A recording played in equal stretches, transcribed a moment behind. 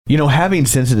You know, having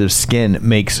sensitive skin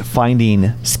makes finding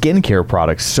skincare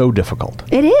products so difficult.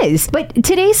 It is. But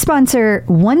today's sponsor,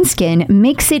 OneSkin,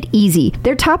 makes it easy.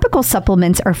 Their topical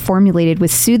supplements are formulated with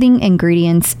soothing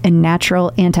ingredients and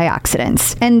natural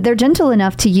antioxidants. And they're gentle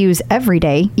enough to use every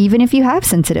day, even if you have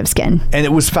sensitive skin. And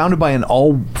it was founded by an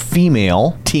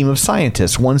all-female team of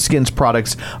scientists. OneSkin's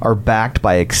products are backed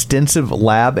by extensive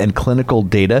lab and clinical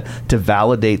data to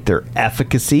validate their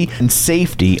efficacy and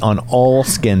safety on all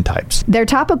skin types. Their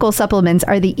topical supplements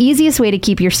are the easiest way to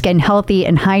keep your skin healthy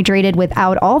and hydrated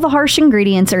without all the harsh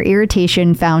ingredients or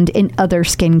irritation found in other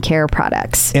skincare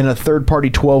products. In a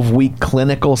third-party 12-week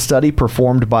clinical study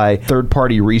performed by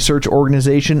third-party research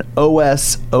organization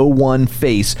OS01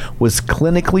 Face was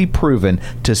clinically proven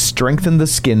to strengthen the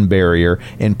skin barrier,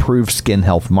 improve skin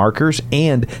health markers,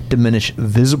 and diminish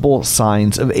visible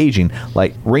signs of aging,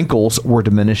 like wrinkles were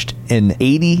diminished in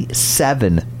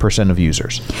 87% of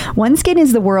users. OneSkin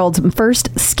is the world's first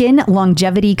skin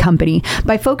longevity company.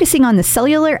 By focusing on the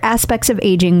cellular aspects of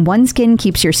aging, OneSkin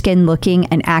keeps your skin looking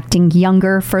and acting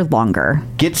younger for longer.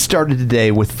 Get started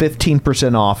today with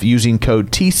 15% off using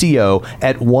code TCO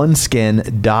at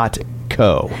oneskin.co.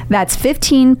 That's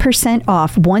 15%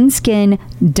 off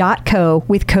oneskin.co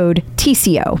with code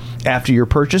TCO. After your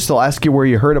purchase, they'll ask you where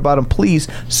you heard about them. Please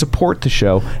support the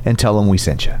show and tell them we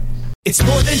sent you. It's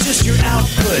more than just your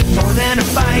output, more than a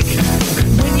bike.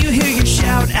 When you hear your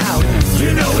shout out,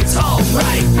 you know it's all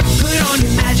right. Put on your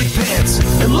magic pants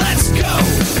and let's go.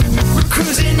 We're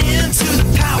cruising into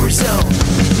the power zone.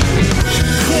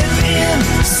 Clip in,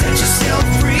 set yourself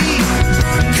free.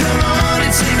 Come on and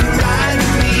take a ride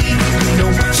with me. Know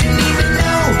what you need to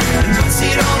know and what's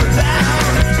it all about.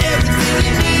 Everything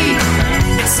you need,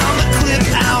 it's on the Clip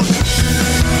Out.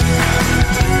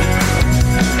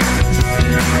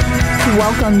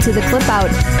 Welcome to the Clip Out,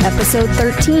 episode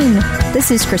 13.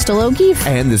 This is Crystal O'Keefe.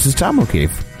 And this is Tom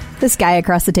O'Keefe. This guy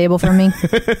across the table from me.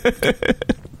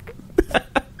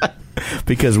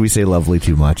 Because we say lovely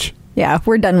too much. Yeah,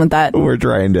 we're done with that. We're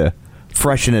trying to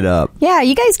freshen it up. Yeah,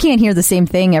 you guys can't hear the same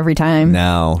thing every time.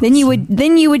 No. Then you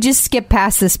would just skip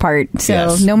past this part. So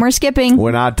Yes. No more skipping.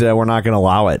 We're not going to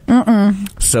allow it.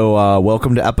 So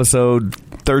welcome to episode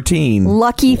 13.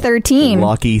 Lucky 13.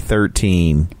 Lucky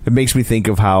 13. It makes me think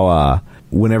of how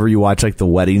whenever you watch like the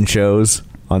wedding shows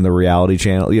on the reality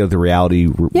channel, the reality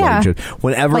wedding shows.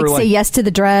 Whenever like say yes to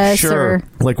the dress. Sure. Or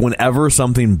Like whenever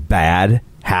something bad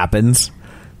happens,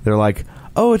 they're like,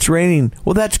 oh, it's raining.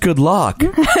 Well, that's good luck.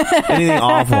 Anything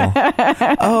awful.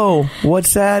 Oh,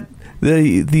 what's that?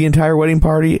 The entire wedding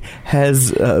party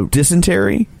has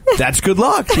dysentery. That's good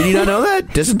luck. Did you not know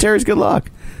that? Dysentery is good luck.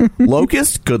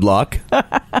 Locust, good luck.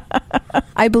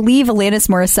 I believe Alanis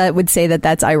Morissette would say that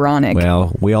that's ironic.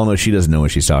 Well, we all know she doesn't know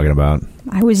what she's talking about.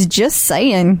 I was just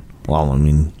saying. Well, I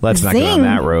mean, let's not go down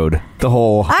that road. The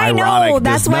whole ironic. I know.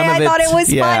 That's why I thought it was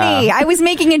funny. I was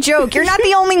making a joke. You're not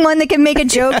the only one that can make a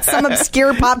joke. Some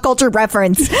obscure pop culture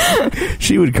reference.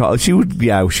 She would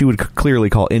clearly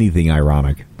call anything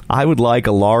ironic. I would like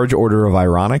a large order of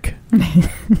ironic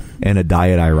and a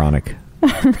diet ironic.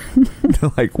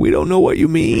 Like, we don't know what you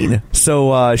mean.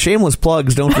 So shameless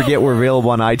plugs. Don't forget we're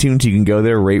available on iTunes. You can go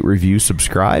there, rate, review,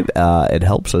 subscribe. It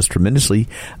helps us tremendously.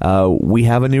 We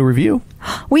have a new review.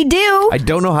 We do. I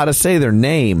don't know how to say their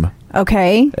name.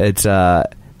 Okay. It's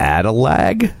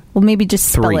Adalag. Well, maybe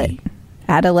just spell 3. it.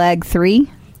 Adalag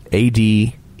 3.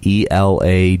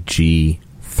 ADELAG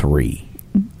 3.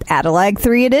 Adalag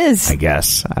 3 it is. I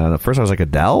guess. I don't know. First I was like,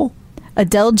 Adele?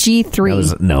 Adele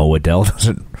G3. No, Adele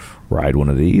doesn't ride one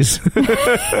of these.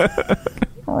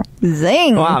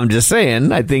 Zing. Well, I'm just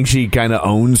saying. I think she kind of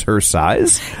owns her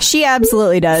size. She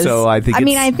absolutely does. So I think.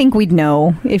 I think we'd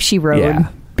know if she rode. Yeah.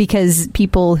 Because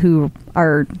people who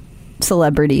are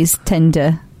celebrities tend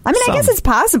to. I guess it's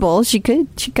possible. She could.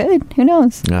 Who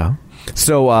knows? No.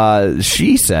 So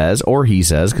she says, or he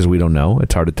says, because we don't know,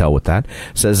 it's hard to tell with that,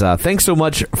 says, thanks so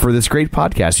much for this great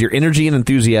podcast. Your energy and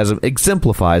enthusiasm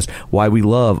exemplifies why we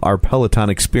love our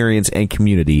Peloton experience and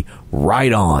community.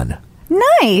 Ride on.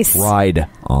 Nice. Ride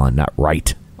on, not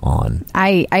right on.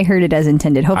 I heard it as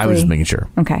intended. Hopefully. I was just making sure.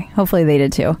 Okay. Hopefully they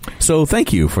did too. So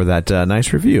thank you for that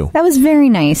nice review. That was very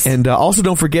nice. And also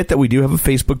don't forget that we do have a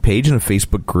Facebook page and a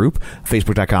Facebook group,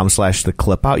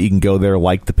 facebook.com/theclipout. You can go there,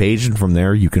 like the page, and from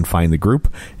there you can find the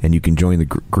group and you can join the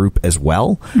group as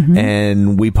well. Mm-hmm.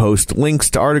 And we post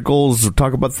links to articles,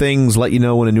 talk about things, let you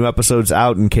know when a new episode's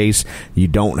out in case you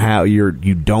don't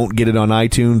get it on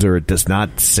iTunes or it does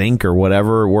not sync or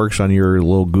whatever. It works on your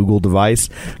little Google device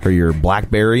or your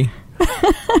BlackBerry.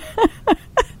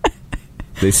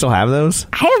 They still have those?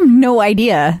 I have no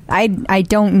idea. I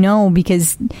don't know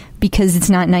because it's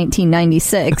not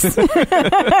 1996.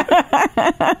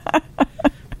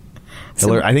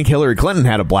 I think Hillary Clinton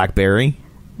had a BlackBerry.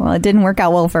 Well, it didn't work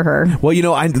out well for her. Well,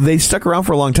 they stuck around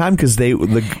for a long time because the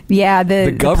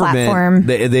government, platform.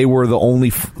 They were the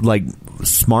only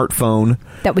smartphone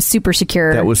that was super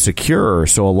secure.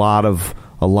 So a lot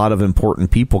of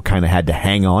important people kind of had to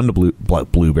hang on to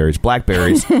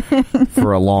BlackBerries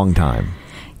for a long time.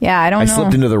 Yeah, I don't know. I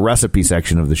slipped into the recipe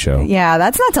section of the show. Yeah,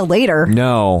 that's not till later.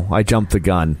 No, I jumped the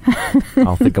gun.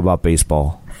 I'll think about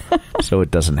baseball so it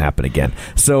doesn't happen again.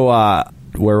 So,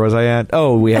 where was I at?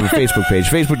 Oh, we have a Facebook page,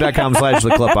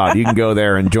 facebook.com/theclipout. You can go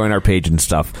there and join our page and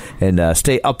stuff and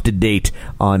stay up to date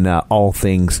on all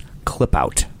things Clip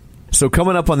Out. So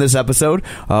coming up on this episode,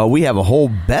 we have a whole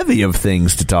bevy of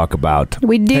things to talk about.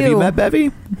 We do. Have you met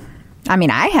Bevy? I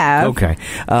mean, I have. Okay.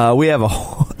 We have a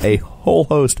whole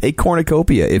host, a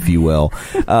cornucopia, if you will,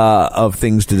 of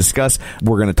things to discuss.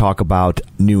 We're going to talk about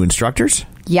new instructors.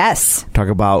 Yes. Talk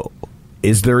about,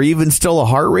 is there even still a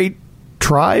heart rate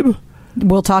tribe?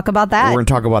 We'll talk about that. We're going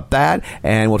to talk about that,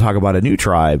 and we'll talk about a new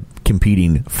tribe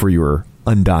competing for your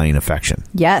undying affection.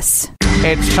 Yes.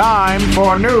 It's time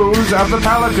for News of the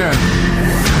Pelican.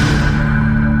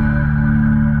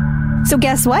 So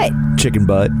guess what? Chicken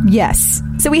butt. Yes.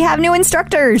 So we have new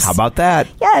instructors. How about that?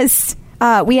 Yes.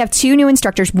 We have two new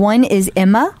instructors. One is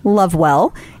Emma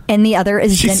Lovewell, and the other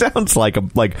is... She sounds like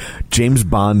James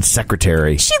Bond's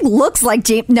secretary. She looks like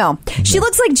James... No. She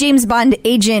looks like James Bond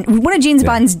agent... One of James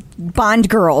Bond's Bond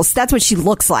girls. That's what she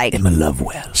looks like. Emma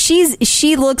Lovewell.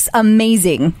 She looks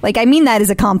amazing. Like, I mean that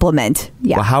as a compliment.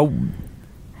 Yeah. Well, how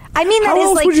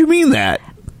else would you mean that?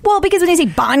 Well, because when I say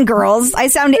Bond girls, I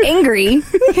sound angry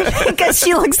because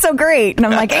she looks so great. And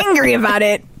I'm like angry about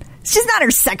it. She's not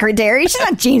her secretary. She's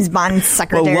not James Bond's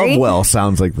secretary. Well, Lovewell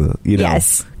sounds like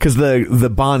Yes. Because the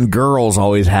Bond girls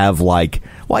always have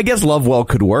I guess Lovewell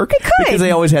could work. It could. Because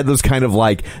they always had those kind of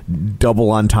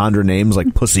double entendre names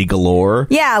like Pussy Galore.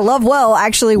 Yeah, Lovewell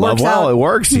actually works out. Lovewell, it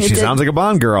works. She sounds like a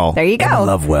Bond girl. There you go. Emma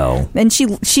Lovewell. And she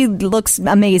looks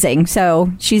amazing.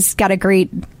 So she's got a great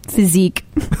physique.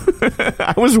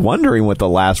 I was wondering what the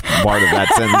last part of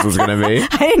that sentence was going to be.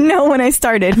 I didn't know when I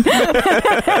started.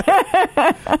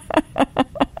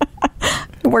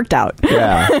 It worked out.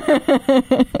 Yeah.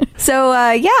 So,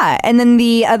 and then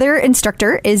the other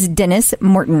instructor is Dennis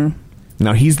Morton.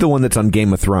 Now, he's the one that's on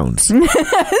Game of Thrones.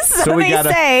 so we got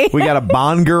a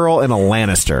Bond girl and a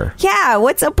Lannister. Yeah,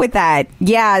 what's up with that?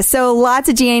 Yeah, so lots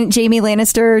of Jamie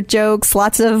Lannister jokes,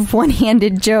 lots of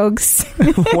one-handed jokes.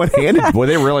 One-handed? Boy,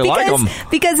 they really like them.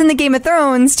 Because in the Game of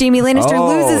Thrones, Jamie Lannister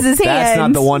loses his hand. That's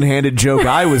not the one-handed joke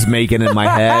I was making in my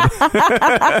head.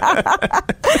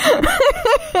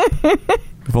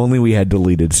 If only we had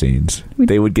deleted scenes.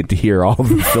 They would get to hear all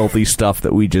the filthy stuff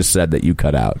that we just said that you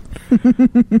cut out.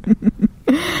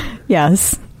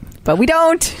 Yes, but we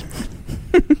don't.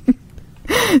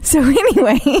 So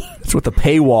anyway. That's what the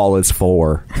paywall is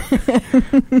for.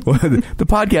 The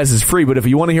podcast is free, but if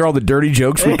you want to hear all the dirty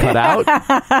jokes we cut out...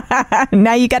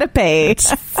 now you got to pay.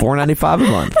 It's $4.95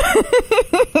 a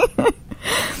month.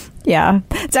 Yeah,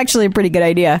 it's actually a pretty good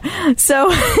idea.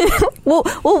 So we'll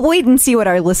wait and see what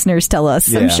our listeners tell us.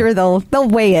 Yeah. I'm sure they'll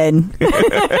weigh in.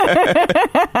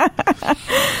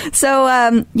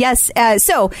 So yes,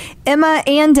 so Emma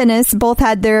and Dennis both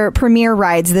had their premiere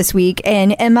rides this week,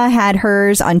 and Emma had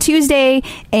hers on Tuesday,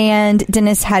 and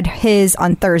Dennis had his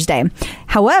on Thursday.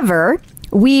 However,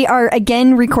 we are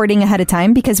again recording ahead of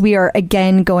time because we are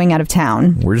again going out of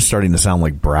town. We're just starting to sound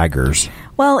like braggers.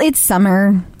 Well, it's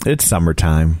summer. It's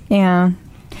summertime. Yeah.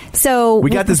 So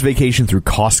we got this vacation through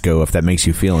Costco, if that makes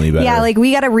you feel any better. Yeah,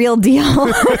 we got a real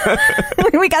deal.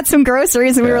 We got some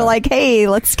groceries and we were like, hey,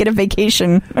 let's get a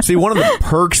vacation. See, one of the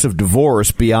perks of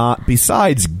divorce,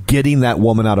 besides getting that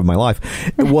woman out of my life,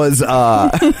 was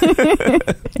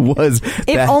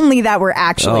if only that were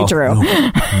actually true.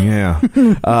 Oh, yeah.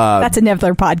 That's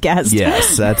another podcast.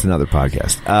 Yes, that's another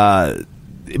podcast.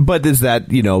 But is that,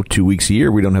 2 weeks a year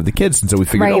we don't have the kids, and so we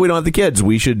figured, we don't have the kids,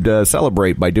 we should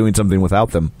celebrate by doing something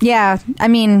without them. Yeah, I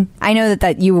mean, I know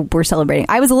that you were celebrating.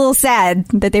 I was a little sad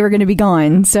that they were going to be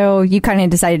gone, so you kind of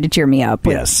decided to cheer me up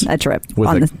with a trip.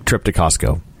 With a trip to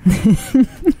Costco.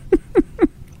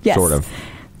 Yes.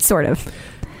 Sort of.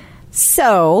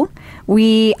 So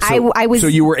I was. So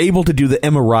you were able to do the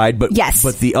Emma ride, but yes.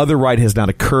 But the other ride has not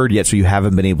occurred yet, so you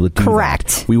haven't been able to do Correct.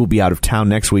 that. We will be out of town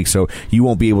next week, so you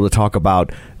won't be able to talk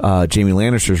about Jamie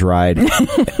Lannister's ride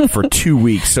for 2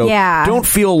 weeks. So don't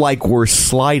feel like we're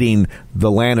slighting the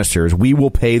Lannisters. We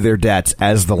will pay their debts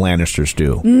as the Lannisters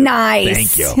do.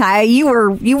 Nice. Thank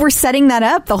you. You were setting that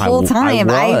up the whole time.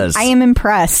 I am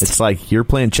impressed. It's like you're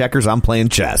playing checkers, I'm playing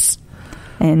chess.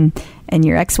 And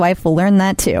your ex-wife will learn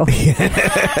that too.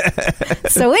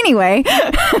 So anyway,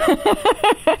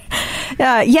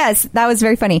 yes, that was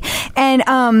very funny.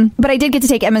 And but I did get to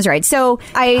take Emma's ride. So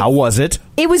how was it?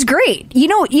 It was great. You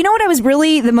know what I was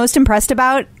really the most impressed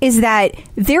about is that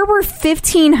there were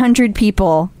 1,500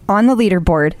 people on the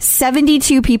leaderboard,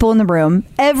 72 people in the room,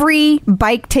 every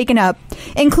bike taken up,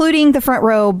 including the front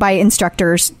row by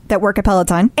instructors that work at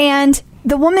Peloton. And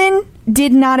the woman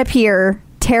did not appear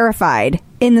terrified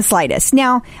in the slightest.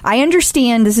 Now, I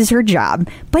understand this is her job,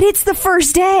 but it's the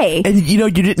first day. And you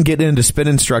didn't get into spin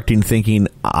instructing thinking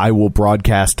I will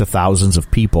broadcast to thousands of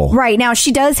people. Right. Now,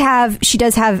 she does have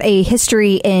a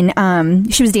history in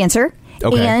she was a dancer.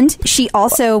 Okay. And she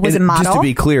also was a model. Just to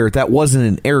be clear, that wasn't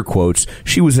in air quotes.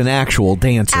 She was an actual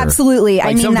dancer. Absolutely. Like,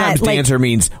 I mean, sometimes that, dancer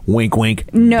means wink,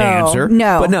 wink, dancer.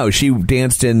 No. But no, she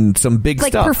danced in some big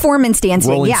stuff. Like performance dancing.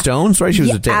 Rolling Stones, right? She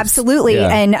was a dancer. Absolutely.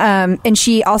 Yeah. And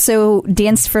she also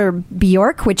danced for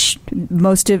Bjork, which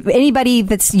most of anybody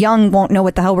that's young won't know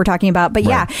what the hell we're talking about. But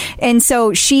right. Yeah. And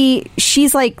so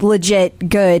she's like legit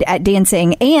good at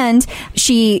dancing. And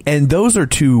those are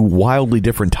two wildly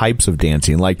different types of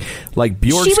dancing. Like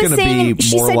Bjork's going to be more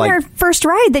she said like in her first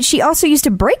ride that she also used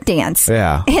to break dance.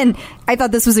 Yeah. And I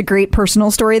thought this was a great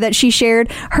personal story that she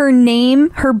shared. Her name,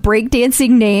 her breakdancing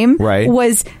name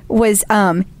was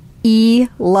E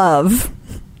Love.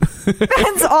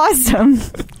 That's awesome.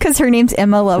 Because her name's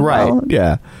Emma Lovewell. Right.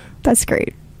 Yeah. That's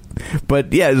great.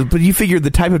 But you figure the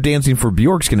type of dancing for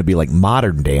Bjork's going to be like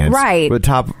modern dance. Right. But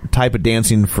the type of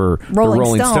dancing for the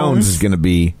Rolling Stones is going to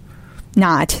be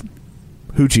not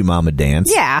Hoochie Mama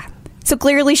dance. Yeah. So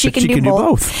clearly she can do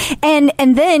both. And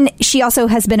then she also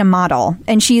has been a model,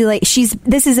 and this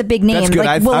is a big name. That's good.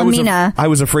 Like Wilhelmina. I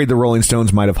was afraid the Rolling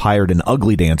Stones might have hired an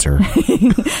ugly dancer.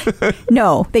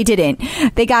 No, they didn't.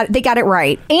 They got it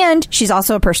right. And she's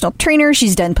also a personal trainer.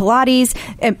 She's done Pilates.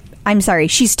 I'm sorry,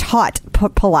 she's taught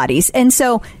Pilates. And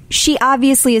so she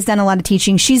obviously has done a lot of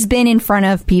teaching. She's been in front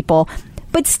of people.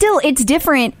 But still, it's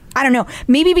different. I don't know.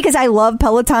 Maybe because I love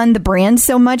Peloton, the brand,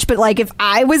 so much. But like, if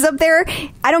I was up there,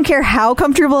 I don't care how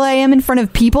comfortable I am in front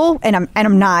of people, and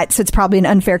I'm not. So it's probably an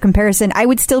unfair comparison. I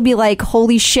would still be like,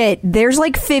 holy shit! There's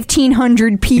like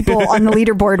 1,500 people on the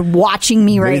leaderboard watching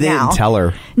me right now. They didn't tell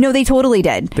her. No, they totally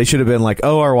did. They should have been like,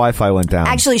 "Oh, our Wi-Fi went down."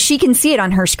 Actually, she can see it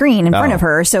on her screen in front of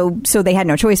her, so they had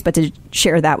no choice but to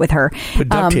share that with her. Put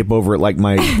duct tape over it, like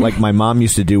my mom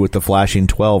used to do with the flashing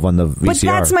 12 on the VCR. But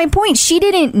that's my point. She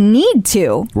didn't need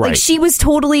to. Right. Like, she was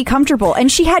totally comfortable,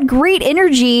 and she had great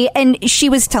energy, and she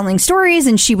was telling stories,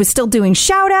 and she was still doing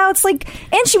shout outs, and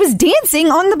she was dancing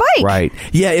on the bike. Right.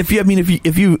 Yeah.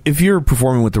 If you're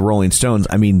performing with the Rolling Stones,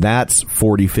 I mean, that's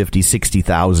 40, 50,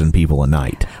 60,000 people a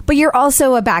night. But you're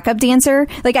also a backup dancer.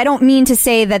 Like, I don't mean to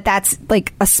say that that's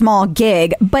like a small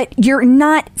gig, but you're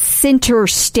not center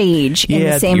stage in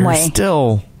the same way.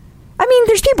 Still. I mean,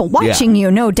 there's people watching you,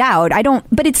 no doubt.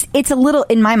 But it's a little,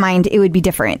 in my mind, it would be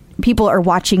different. People are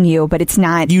watching you, but it's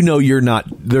not. You're not.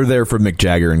 They're there for Mick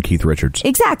Jagger and Keith Richards.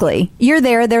 Exactly. You're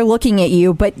there. They're looking at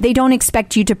you, but they don't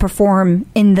expect you to perform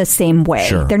in the same way.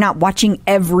 Sure. They're not watching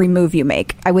every move you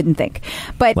make, I wouldn't think.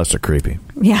 But unless they're creepy.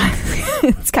 Yeah.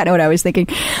 It's kind of what I was thinking.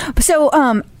 So,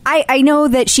 I know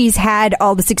that she's had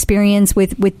all this experience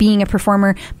with being a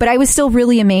performer, but I was still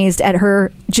really amazed at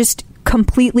her just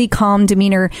completely calm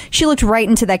demeanor. She looked right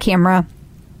into that camera.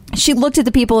 She looked at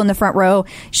the people in the front row.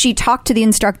 She talked to the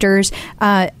instructors.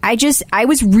 I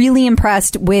was really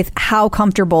impressed with how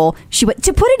comfortable she was.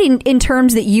 To put it in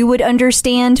terms that you would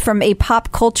understand from a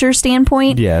pop culture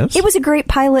standpoint, yes, it was a great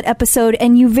pilot episode,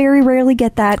 and you very rarely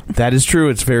get that. That is true.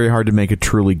 It's very hard to make a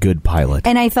truly good pilot.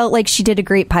 And I felt like she did a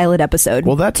great pilot episode.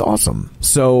 Well, that's awesome.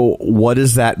 So what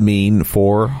does that mean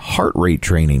for heart rate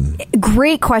training?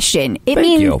 Great question.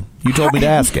 Thank you. You told me to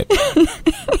ask it.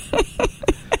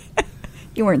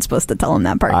 You weren't supposed to tell them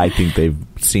that part. I think they've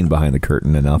seen behind the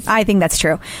curtain enough. I think that's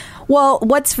true. Well,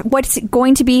 what's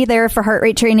going to be there for heart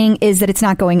rate training is that it's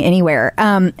not going anywhere.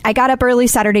 I got up early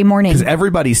Saturday morning. Because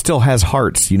everybody still has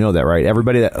hearts. You know that, right?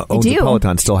 Everybody that owns a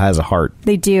Peloton still has a heart.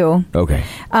 They do. Okay.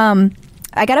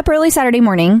 I got up early Saturday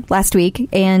morning last week,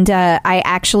 and I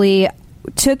actually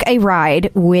took a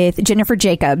ride with Jennifer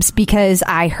Jacobs because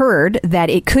I heard that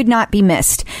it could not be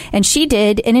missed. And she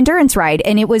did an endurance ride,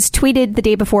 and it was tweeted the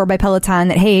day before by Peloton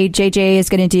that, hey, JJ is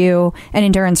going to do an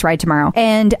endurance ride tomorrow.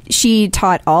 And she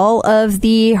taught all of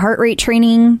the heart rate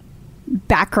training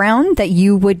background that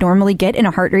you would normally get in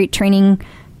a heart rate training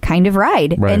kind of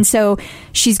ride. Right. And so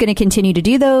she's going to continue to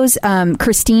do those.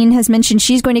 Christine has mentioned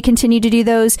she's going to continue to do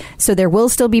those. So there will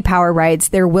still be power rides.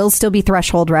 There will still be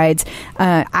threshold rides.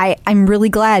 I'm really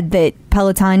glad that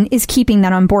Peloton is keeping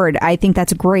that on board. I think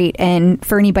that's great. And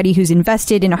for anybody who's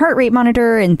invested in a heart rate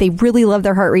monitor and they really love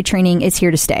their heart rate training, it's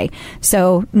here to stay.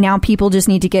 So now people just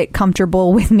need to get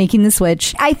comfortable with making the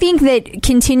switch. I think that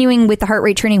continuing with the heart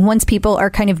rate training, once people are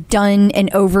kind of done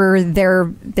and over their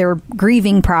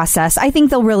grieving process, I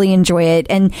think they'll really enjoy it.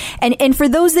 And for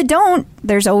those that don't,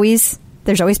 there's always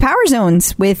power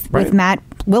zones with Matt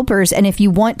Wilpers. And if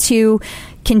you want to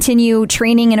continue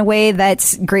training in a way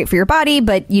that's great for your body,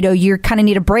 but you kind of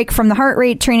need a break from the heart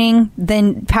rate training,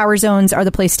 then power zones are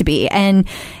the place to be. And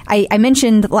I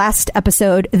mentioned last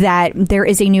episode that there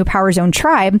is a new Power Zone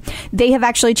tribe. They have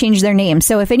actually changed their name.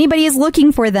 So if anybody is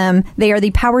looking for them, they are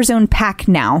the Power Zone Pack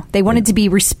now. They wanted to be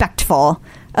respectful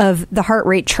of the heart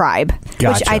rate tribe,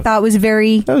 which I thought was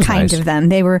very kind of them.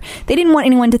 They didn't want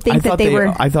anyone to think that they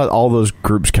were. I thought all those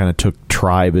groups kind of took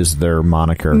tribe as their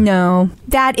moniker. No,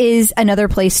 that is another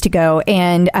place to go.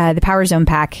 And the Power Zone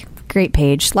Pack, great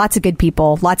page, lots of good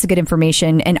people, lots of good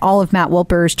information, and all of Matt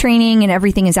Wilper's training and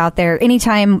everything is out there.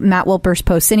 Anytime Matt Wilpers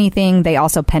posts anything, they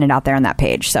also pen it out there on that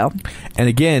page. So, and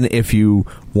again, if you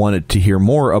wanted to hear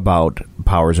more about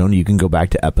Power Zone, you can go back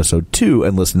to episode 2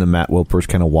 and listen to Matt Wilpers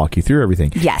kind of walk you through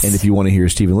everything. Yes. And if you want to hear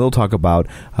Stephen Little talk about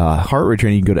heart rate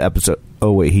training, you can go to episode...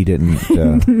 Oh, wait, he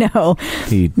didn't... No.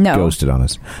 He ghosted on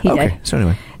us. He did. So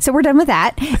anyway. So we're done with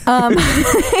that.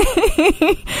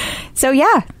 So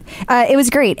yeah, it was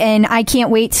great. And I can't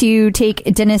wait to take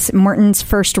Dennis Morton's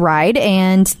first ride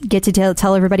and get to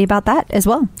tell everybody about that as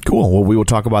well. Cool. Well, we will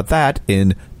talk about that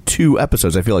in 2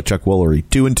 episodes. I feel like Chuck Woolery.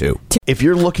 2 and 2. If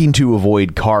you're looking to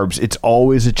avoid carbs, it's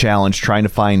always a challenge trying to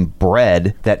find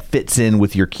bread that fits in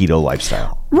with your keto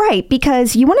lifestyle. Right,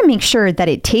 because you want to make sure that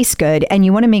it tastes good and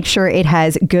you want to make sure it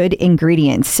has good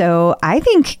ingredients. So I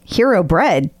think Hero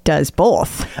Bread does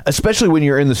both. Especially when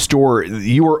you're in the store,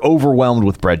 you are overwhelmed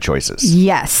with bread choices.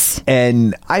 Yes.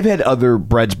 And I've had other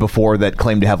breads before that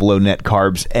claim to have low net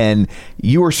carbs, and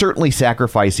you are certainly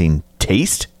sacrificing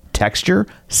taste, texture,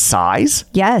 size.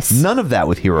 Yes. None of that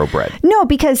with Hero Bread. No,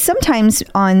 because sometimes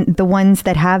on the ones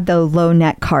that have the low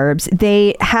net carbs,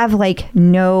 they have like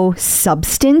no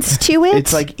substance to it.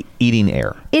 It's like eating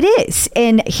air. It is.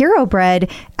 And Hero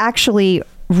Bread actually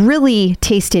really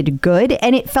tasted good,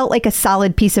 and it felt like a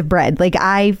solid piece of bread. Like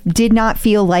I did not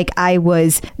feel like I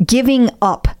was giving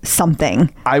up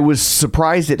something. I was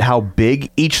surprised at how big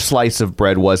each slice of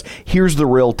bread was. Here's the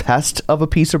real test of a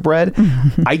piece of bread.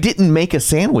 I didn't make a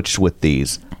sandwich with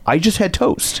these. I just had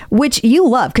toast. Which you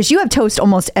love, because you have toast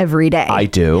almost every day. I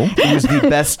do. It was the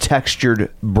best textured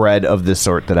bread of this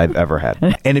sort that I've ever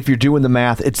had. And if you're doing the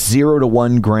math, it's 0 to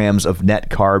 1 grams of net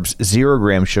carbs, 0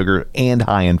 gram sugar, and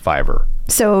high in fiber.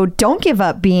 So don't give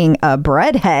up being a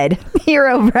breadhead.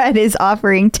 Hero Bread is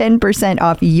offering 10%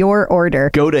 off your order.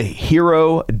 Go to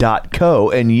hero.co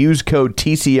and use code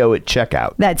TCO at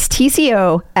checkout. That's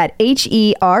TCO at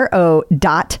HERO.co.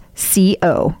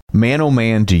 Man, oh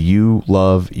man, do you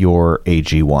love your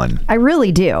AG1. I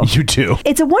really do. You do.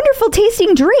 It's a wonderful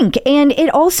tasting drink, and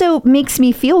it also makes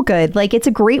me feel good. Like, it's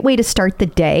a great way to start the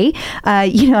day.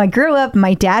 I grew up,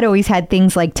 my dad always had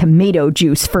things like tomato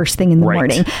juice first thing in the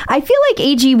morning. I feel like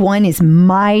AG1 is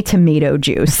my tomato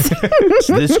juice. It's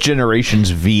this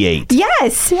generation's V8.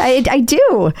 Yes, I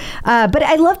do. But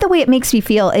I love the way it makes me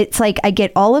feel. It's like I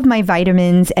get all of my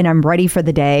vitamins and I'm ready for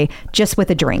the day just with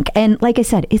a drink. And like I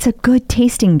said, it's a good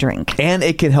tasting drink. And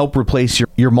it can help replace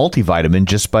your multivitamin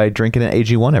just by drinking an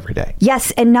AG1 every day.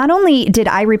 Yes, and not only did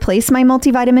I replace my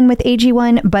multivitamin with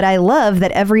AG1, but I love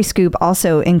that every scoop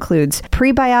also includes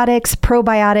prebiotics,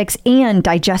 probiotics, and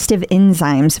digestive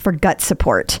enzymes for gut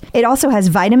support. It also has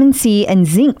vitamin C and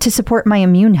zinc to support my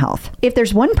immune health. If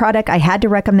there's one product I had to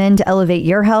recommend to elevate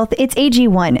your health, it's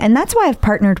AG1, and that's why I've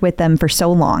partnered with them for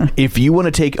so long. If you want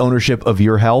to take ownership of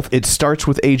your health, it starts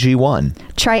with AG1.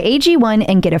 Try AG1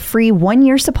 and get a free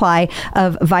 1-year supply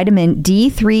of vitamin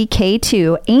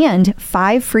D3K2 and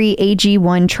 5 free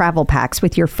AG1 travel packs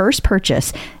with your first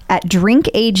purchase at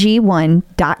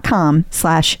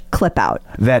drinkag1.com/clipout.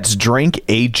 That's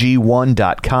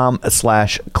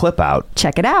drinkag1.com/clipout.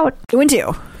 Check it out. 2 and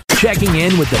 2. Checking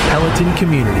in with the Peloton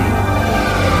community.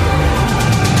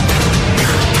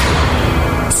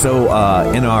 So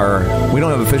we don't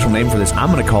have an official name for this.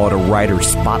 I'm going to call it a rider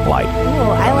spotlight.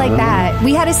 Oh, I like that.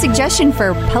 We had a suggestion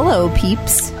for pillow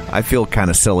peeps. I feel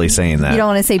kind of silly saying that. You don't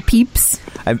want to say peeps?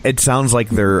 It sounds like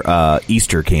they're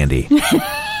Easter candy.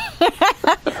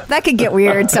 That could get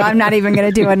weird, so I'm not even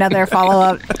going to do another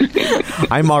follow-up.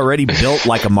 I'm already built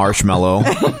like a marshmallow.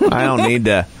 I don't need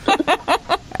to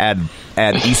add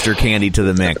Easter candy to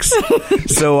the mix.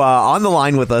 So on the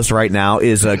line with us right now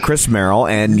is Chris Merrill,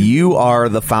 and you are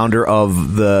the founder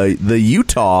of the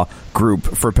Utah group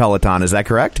for Peloton. Is that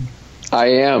correct? I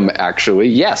am, actually.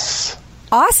 Yes.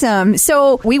 Awesome.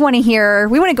 So we want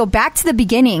to go back to the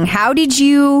beginning. How did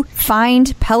you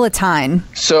find Peloton?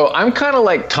 So I'm kind of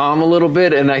like Tom a little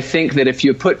bit, and I think that if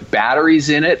you put batteries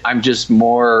in it, I'm just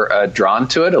more drawn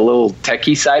to it, a little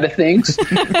techie side of things.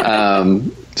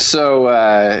 So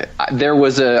there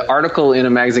was an article in a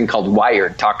magazine called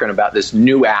Wired talking about this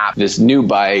new app, this new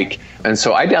bike. And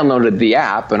so I downloaded the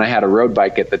app, and I had a road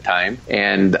bike at the time,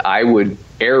 and I would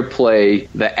AirPlay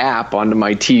the app onto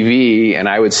my TV, and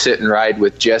I would sit and ride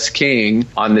with Jess King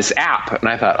on this app. And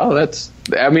I thought,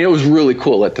 it was really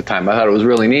cool at the time. I thought it was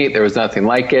really neat. There was nothing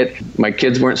like it. My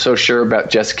kids weren't so sure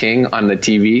about Jess King on the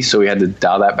TV, so we had to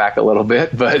dial that back a little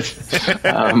bit. But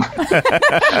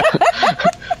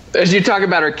as you talk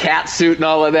about her cat suit and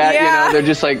all of that, they're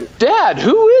just like, Dad,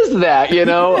 who is that?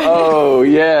 Oh,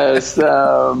 yes.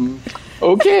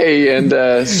 Okay,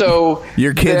 and so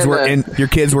your kids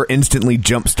were instantly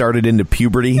jump started into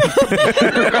puberty.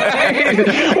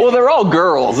 Right? Well, they're all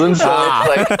girls, and so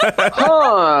it's like,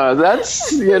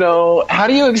 that's how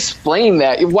do you explain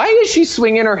that? Why is she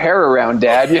swinging her hair around,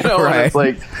 Dad? Right. And it's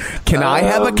like, can I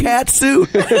have a cat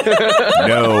suit?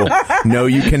 No,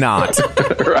 you cannot.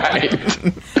 Right.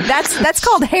 That's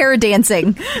called hair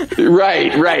dancing.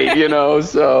 Right.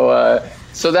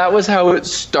 So that was how it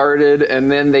started,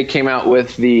 and then they came out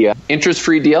with the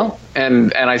interest-free deal,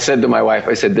 and I said to my wife,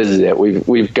 I said, this is it.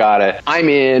 We've got it. I'm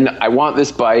in. I want this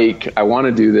bike. I want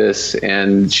to do this.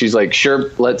 And she's like,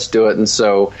 sure, let's do it. And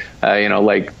so,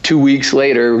 2 weeks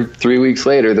later, 3 weeks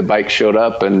later, the bike showed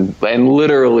up, and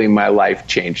literally my life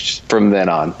changed from then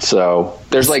on. So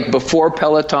there's like before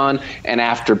Peloton and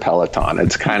after Peloton.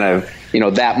 It's kind of,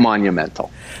 that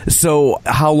monumental. So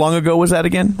how long ago was that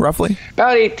again, roughly?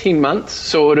 About 18 months.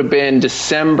 So it would have been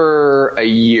December a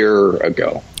year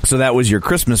ago. So that was your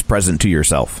Christmas present to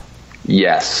yourself?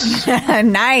 Yes.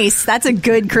 Nice. That's a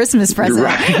good Christmas present.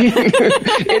 Right.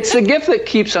 It's a gift that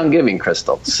keeps on giving,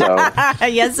 Crystal. So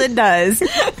yes, it does.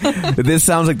 This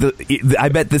sounds like I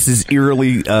bet this is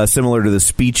eerily similar to the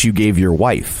speech you gave your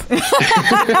wife.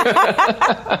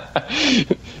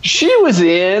 She was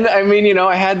in. I mean,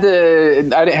 I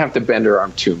didn't have to bend her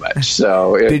arm too much,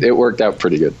 so it worked out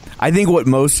pretty good. I think what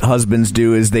most husbands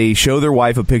do is they show their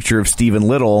wife a picture of Stephen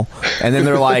Little, and then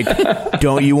they're like,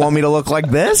 "Don't you want me to look like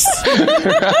this?"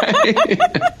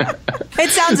 It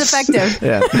sounds effective.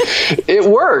 Yeah. It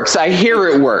works. I hear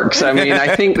it works. I mean,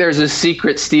 I think there's a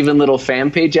secret Stephen Little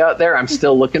fan page out there. I'm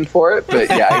still looking for it, but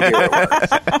yeah, I hear it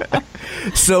works.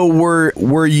 So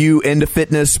were you into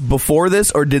fitness before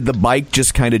this, or did the bike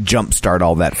just kind of jumpstart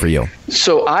all that for you?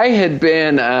 So I had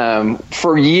been,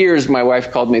 for years, my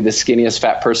wife called me the skinniest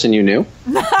fat person you knew.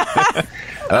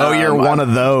 Oh, you're one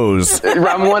of those.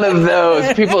 I'm one of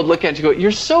those. People would look at you and go,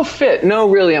 you're so fit. No,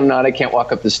 really, I'm not. I can't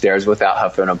walk up the stairs without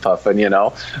huffing and puffing,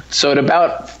 So at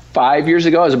about 5 years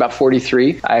ago, I was about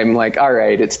 43. I'm like, all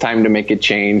right, it's time to make a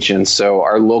change. And so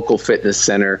our local fitness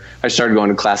center, I started going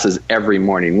to classes every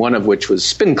morning, one of which was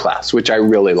spin class, which I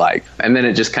really like. And then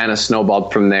it just kind of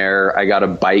snowballed from there. I got a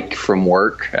bike from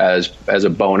work as a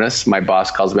bonus. My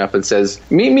boss calls me up and says,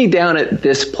 meet me down at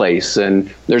this place. And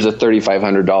there's a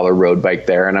 $3,500 road bike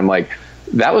there. And I'm like,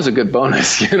 that was a good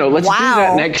bonus. Let's do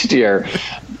that next year.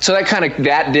 So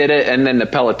that did it. And then the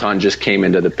Peloton just came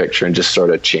into the picture and just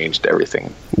sort of changed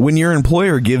everything. When your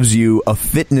employer gives you a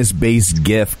fitness-based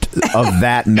gift of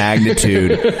that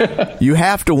magnitude, you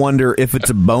have to wonder if it's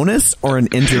a bonus or an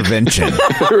intervention.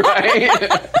 Right?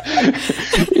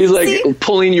 He's like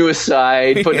pulling you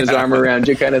aside, putting his arm around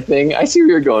you kind of thing. I see where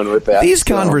you're going with that. These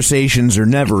conversations are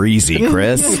never easy,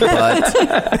 Chris. But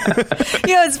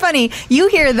it's funny. You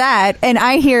hear that, and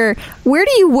I hear, where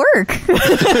do you work?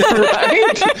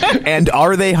 Right? And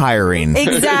are they hiring?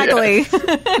 Exactly.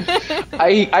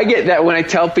 I get that when I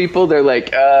tell people, they're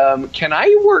like, can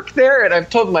I work there? And I've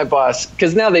told my boss,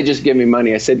 because now they just give me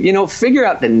money. I said, figure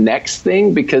out the next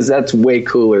thing, because that's way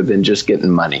cooler than just getting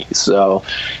money. So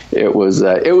it was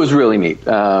really neat.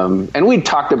 And we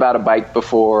talked about a bike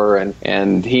before,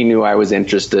 and he knew I was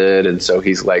interested. And so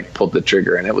he's like pulled the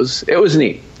trigger, and it was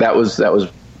neat. That was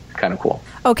kind of cool.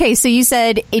 Okay, so you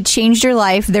said it changed your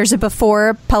life. There's a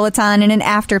before Peloton and an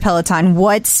after Peloton.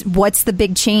 What's the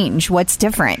big change? What's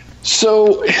different?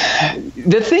 So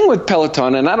the thing with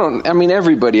Peloton, and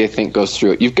everybody I think goes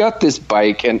through it. You've got this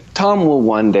bike, and Tom will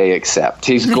one day accept.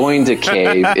 He's going to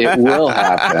cave. It will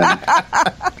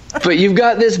happen. But you've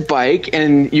got this bike,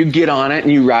 and you get on it,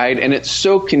 and you ride, and it's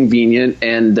so convenient.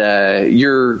 And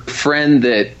your friend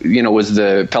that, was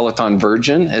the Peloton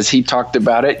virgin, as he talked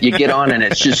about it, you get on, and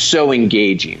it's just so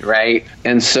engaging, right?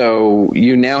 And so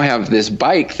you now have this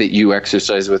bike that you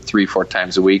exercise with 3-4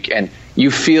 times a week, and you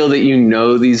feel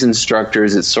that these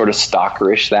instructors. It's sort of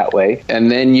stalkerish that way. And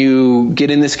then you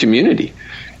get in this community,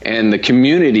 and the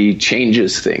community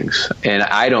changes things. And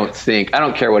I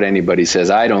don't care what anybody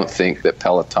says, I don't think that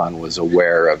Peloton was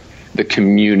aware of the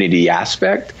community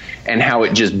aspect and how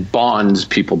it just bonds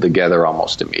people together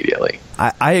almost immediately.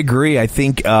 I agree. I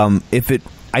think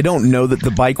I don't know that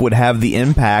the bike would have the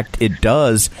impact it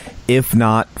does if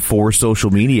not for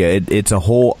social media. It's a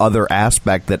whole other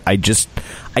aspect that I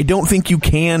don't think you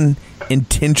can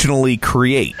intentionally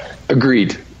create.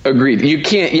 Agreed. You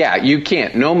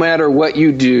can't. No matter what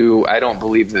you do, I don't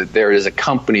believe that there is a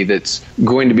company that's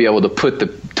going to be able to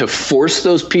to force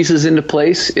those pieces into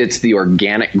place. It's the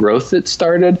organic growth that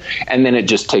started, and then it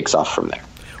just takes off from there.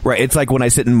 Right. It's like when I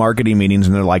sit in marketing meetings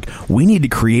and they're like, we need to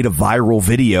create a viral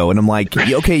video. And I'm like,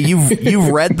 okay, you've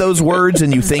read those words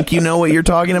and you think you know what you're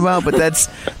talking about, but that's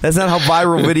not how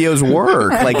viral videos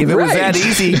work. Like if it was that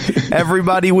easy,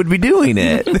 everybody would be doing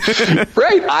it.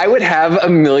 Right. I would have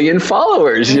 1 million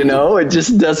followers, It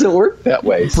just doesn't work that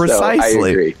way. Precisely. So I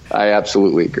agree. I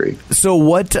absolutely agree. So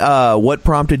what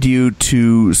prompted you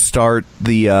to start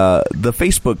the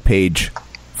Facebook page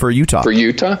for Utah?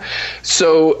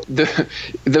 So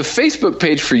the Facebook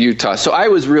page for Utah. So I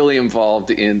was really involved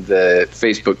in the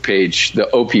Facebook page,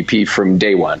 the OPP, from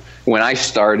day one. When I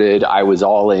started, I was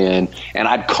all in, and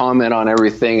I'd comment on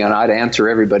everything, and I'd answer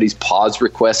everybody's pause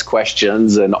request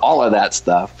questions and all of that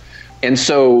stuff. And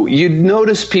so you'd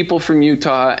notice people from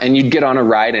Utah, and you'd get on a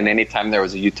ride, and anytime there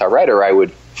was a Utah rider, I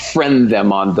would friend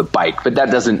them on the bike, but that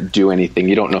doesn't do anything.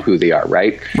 You don't know who they are,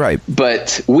 right? Right.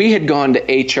 But we had gone to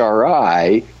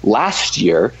HRI last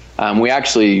year.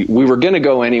 We were going to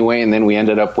go anyway, and then we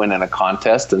ended up winning a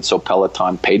contest, and so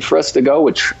Peloton paid for us to go,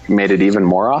 which made it even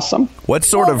more awesome. What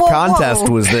sort of contest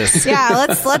was this? Yeah,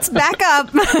 let's back up.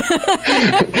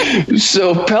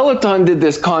 So Peloton did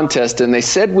this contest, and they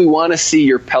said, we want to see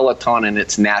your Peloton in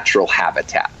its natural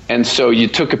habitat. And so you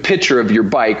took a picture of your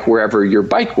bike wherever your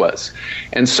bike was.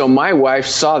 And so my wife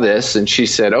saw this, and she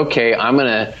said, okay,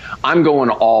 I'm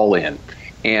going all in.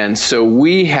 And so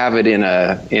we have it in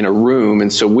a room,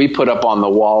 and so we put up on the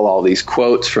wall all these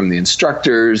quotes from the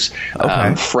instructors,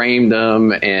 framed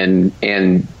them, and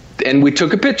we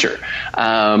took a picture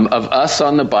of us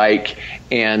on the bike,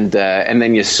 and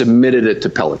then you submitted it to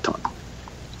Peloton.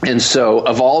 And so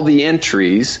of all the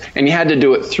entries, and you had to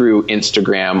do it through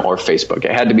Instagram or Facebook. It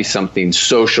had to be something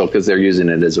social because they're using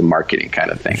it as a marketing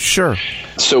kind of thing. Sure.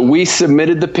 So we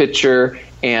submitted the picture.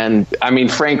 And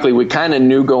frankly, we kind of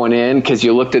knew going in because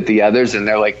you looked at the others and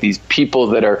they're like these people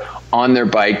that are on their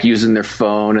bike using their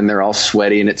phone and they're all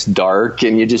sweaty and it's dark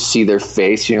and you just see their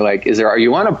face. And you're like, are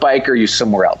you on a bike or are you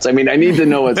somewhere else? I need to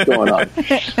know what's going on.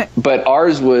 But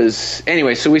ours was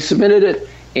anyway. So we submitted it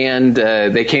and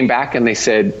they came back and they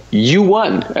said, you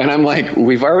won. And I'm like,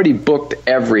 we've already booked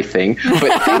everything,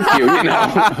 but thank you.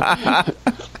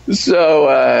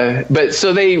 So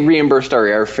they reimbursed our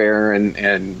airfare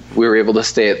and we were able to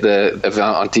stay at the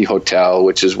Avanti Hotel,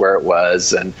 which is where it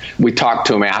was. And we talked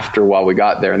to them after while we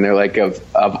got there. And they're like, of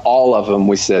all of them,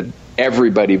 we said,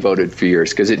 everybody voted for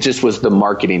yours because it just was the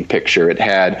marketing picture. It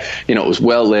had, it was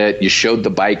well lit. You showed the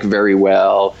bike very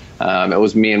well. It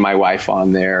was me and my wife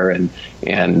on there and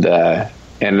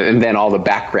then all the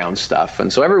background stuff.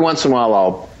 And so every once in a while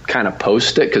I'll kind of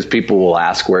post it because people will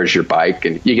ask, where's your bike?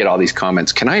 And you get all these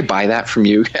comments. Can I buy that from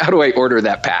you? How do I order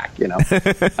that pack?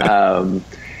 And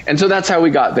so that's how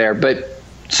we got there. But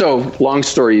so long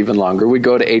story, even longer, we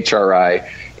go to HRI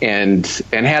and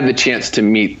had the chance to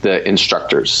meet the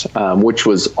instructors, which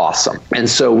was awesome. And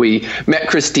so we met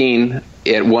Christine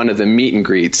at one of the meet and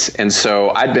greets. And so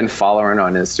I'd been following her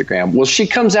on Instagram. Well, she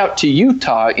comes out to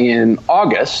Utah in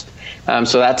August.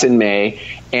 So that's in May.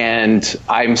 And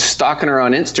I'm stalking her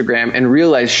on Instagram and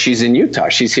realize she's in Utah.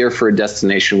 She's here for a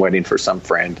destination wedding for some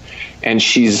friend. And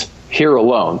she's here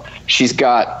alone. She's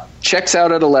checks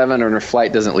out at 11 and her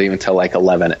flight doesn't leave until like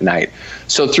 11 at night.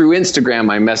 So through Instagram,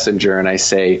 I message her and I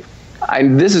say,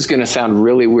 this is going to sound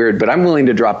really weird, but I'm willing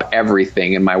to drop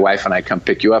everything and my wife and I come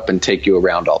pick you up and take you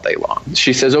around all day long.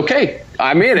 She says, okay,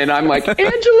 I'm in, and I'm like,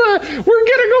 Angela, we're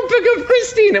gonna go pick up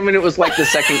Christine. I mean, it was like the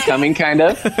second coming, kind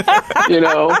of,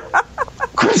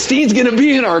 Christine's gonna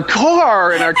be in our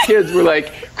car, and our kids were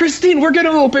like, Christine, we're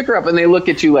gonna go pick her up, and they look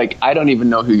at you like, I don't even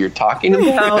know who you're talking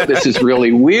about. This is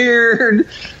really weird.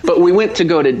 But we went to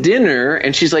go to dinner,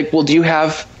 and she's like, well, do you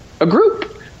have a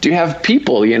group? Do you have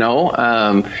people,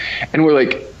 and we're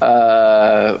like,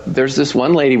 there's this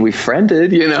one lady we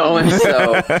friended, and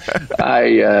so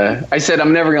I said,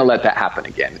 I'm never going to let that happen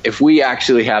again. If we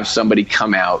actually have somebody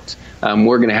come out,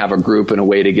 we're going to have a group and a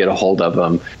way to get a hold of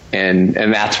them. And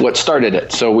that's what started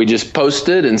it. So we just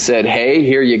posted and said, hey,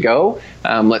 here you go.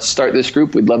 Let's start this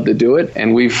group. We'd love to do it.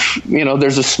 And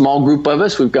there's a small group of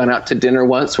us. We've gone out to dinner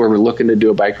once where we're looking to do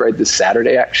a bike ride this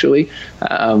Saturday, actually.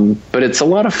 But it's a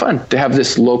lot of fun to have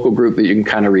this local group that you can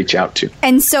kind of reach out to.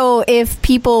 And so if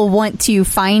people want to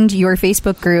find your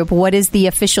Facebook group, what is the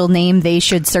official name they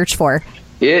should search for?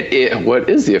 What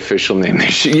is the official name?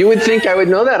 You would think I would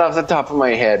know that off the top of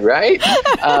my head, right?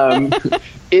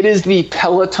 It is the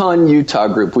Peloton Utah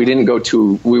group. I'm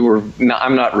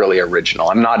not really original.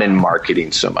 I'm not in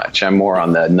marketing so much. I'm more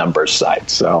on the numbers side.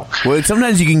 So, well,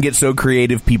 sometimes you can get so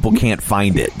creative people can't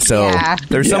find it. So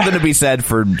there's something to be said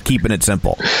for keeping it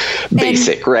simple.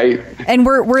 Basic, right? And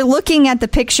we're looking at the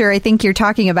picture I think you're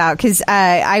talking about, because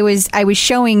I was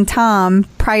showing Tom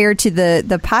prior to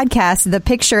the podcast the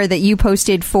picture that you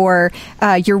posted for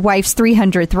your wife's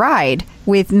 300th ride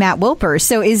with Matt Wilper.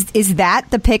 So is that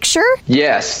the picture?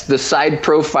 Yes, the side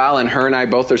profile, and her and I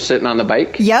both are sitting on the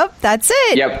bike. Yep, that's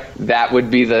it. Yep, that would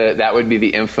be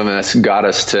the infamous got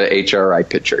us to HRI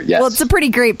picture. Yes. Well, it's a pretty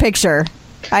great picture.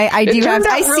 I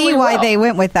see why they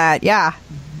went with that. Yeah.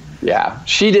 Yeah,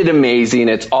 she did amazing.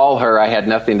 It's all her. I had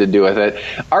nothing to do with it.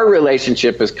 Our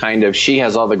relationship is kind of, she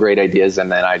has all the great ideas,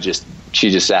 and then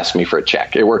she just asked me for a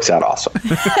check. It works out awesome.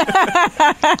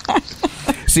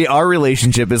 See, our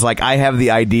relationship is like I have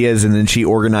the ideas, and then she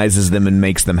organizes them and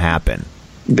makes them happen.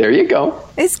 There you go.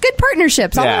 It's good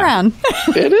partnerships all around.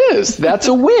 It is. That's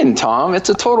a win, Tom. It's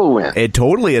a total win. It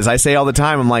totally is. I say all the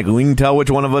time, I'm like, we can tell which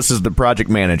one of us is the project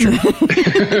manager.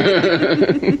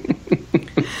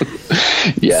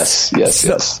 Yes.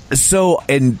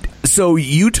 So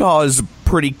Utah is a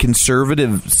pretty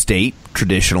conservative state,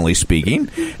 traditionally speaking,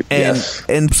 and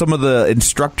some of the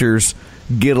instructors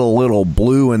get a little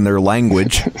blue in their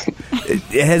language.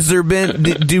 Has there been?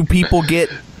 Do people get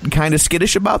kind of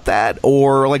skittish about that,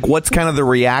 or like what's kind of the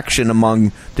reaction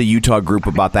among the Utah group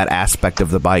about that aspect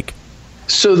of the bike?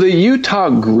 So the Utah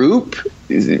group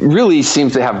really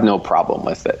seems to have no problem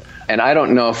with it. And I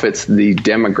don't know if it's the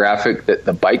demographic that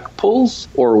the bike pulls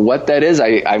or what that is.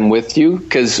 I'm with you,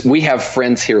 because we have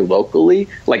friends here locally,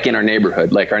 like in our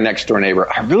neighborhood, like our next door neighbor.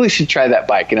 I really should try that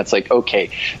bike. And it's like,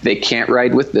 okay, they can't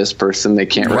ride with this person. They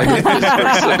can't ride with this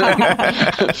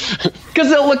person. Because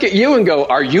they'll look at you and go,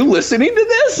 are you listening to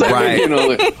this? Right.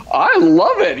 I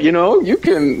love it. You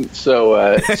can.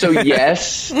 So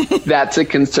yes, that's a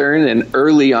concern. And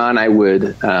early on, I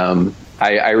would,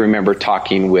 I remember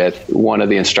talking with one of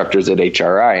the instructors at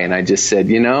HRI, and I just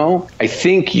said, I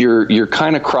think you're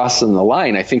kind of crossing the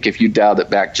line. I think if you dialed it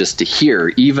back just to here,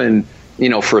 even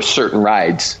for certain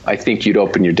rides, I think you'd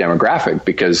open your demographic,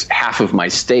 because half of my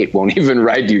state won't even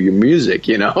ride you your music,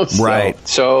 Right.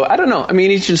 So I don't know. I mean,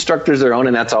 each instructor's their own,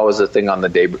 and that's always the thing on the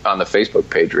Facebook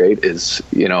page, right? Is,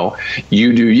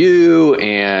 you do you,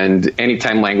 and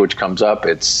anytime language comes up,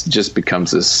 it's just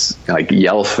becomes this like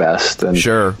yell fest. And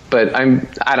sure. But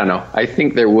I don't know. I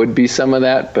think there would be some of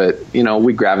that, but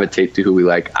we gravitate to who we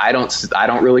like. I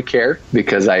don't really care,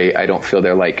 because I don't feel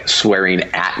they're like swearing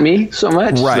at me so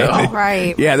much. Right. So. Right.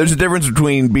 Yeah, there's a difference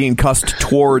between being cussed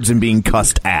towards and being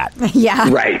cussed at. Yeah.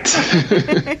 Right.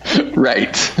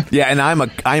 Right. Yeah, and I'm a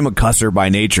cusser by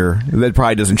nature. That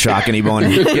probably doesn't shock anyone,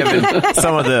 given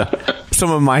some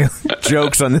of my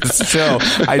jokes on this show.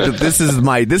 This is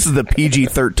the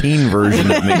PG-13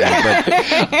 version of me.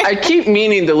 But I keep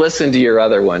meaning to listen to your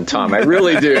other one, Tom. I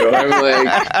really do. I'm like,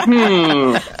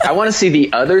 I want to see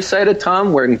the other side of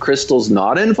Tom where Crystal's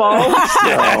not involved. So.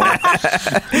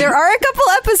 There are a couple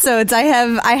episodes I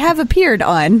have appeared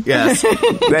on. Yes,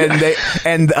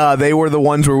 and they were the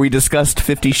ones where we discussed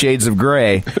 50 Shades of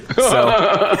Grey.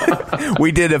 So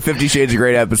we did a 50 Shades of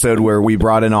Grey episode where we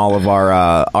brought in all of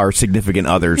our significant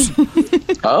others.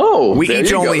 Oh, we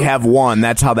each only have one.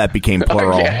 That's how that became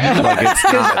plural. Okay. Because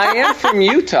I am from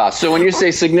Utah, so when you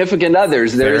say significant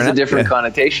others, there is a different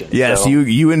connotation. Yes, so.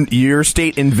 Your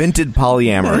state invented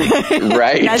polyamory.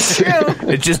 Right. That's true.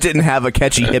 It just didn't have a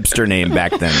catchy hipster name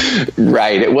back then.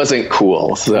 Right. It wasn't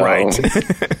cool. So. Right.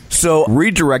 So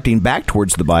redirecting back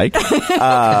towards the bike,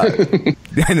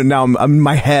 and now in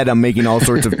my head I'm making all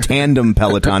sorts of tandem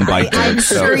Peloton bike I'm jokes.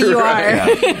 sure you are.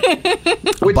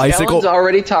 Which bicycle- Ellen's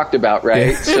already talked about,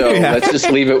 right? So let's just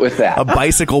leave it with that. A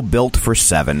bicycle built for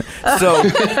 7. So,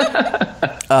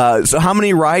 so how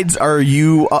many rides are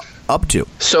you up to?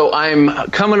 So I'm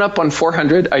coming up on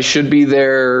 400. I should be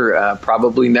there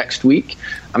probably next week.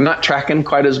 I'm not tracking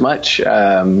quite as much.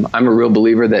 I'm a real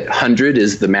believer that 100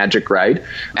 is the magic ride.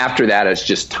 After that, it's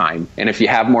just time. And if you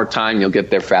have more time, you'll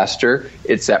get there faster.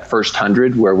 It's that first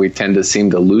 100 where we tend to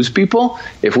seem to lose people.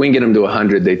 If we can get them to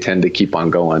 100, they tend to keep on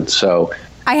going. So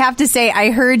I have to say, I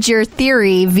heard your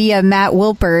theory via Matt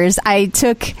Wilpers. I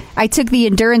took the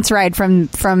endurance ride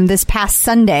from this past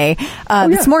Sunday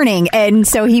this morning, and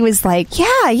so he was like,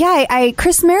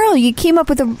 Chris Merrill, you came up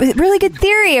with a really good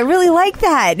theory. I really like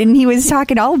that, and he was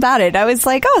talking all about it. I was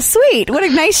like, oh, sweet, what a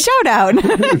nice shout out.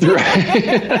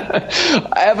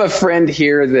 I have a friend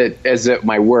here that is at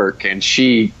my work, and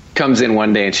she comes in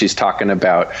one day and she's talking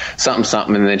about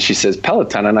something, and then she says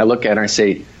Peloton, and I look at her and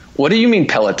say, what do you mean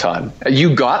Peloton?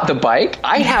 You got the bike?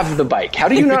 I have the bike. How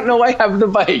do you not know I have the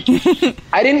bike?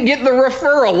 I didn't get the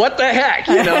referral. What the heck?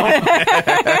 You know?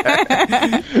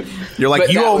 You're like,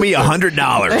 you owe me $100.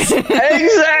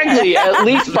 Exactly. At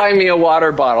least buy me a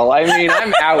water bottle. I mean,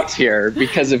 I'm out here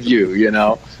because of you, you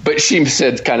know? But she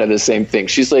said kind of the same thing.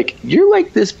 She's like, you're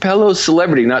like this Pelo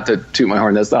celebrity. Not to toot my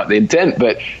horn, that's not the intent.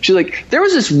 But she's like, there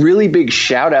was this really big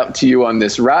shout out to you on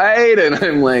this ride. And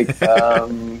I'm like,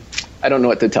 I don't know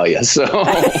what to tell you. So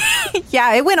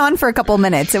yeah, it went on for a couple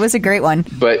minutes. It was a great one.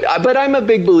 But I'm a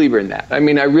big believer in that. I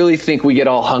mean, I really think we get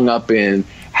all hung up in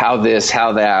how this,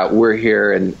 how that, we're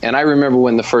here. And I remember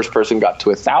when the first person got to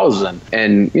 1,000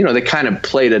 and, you know, they kind of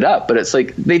played it up, but it's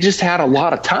like they just had a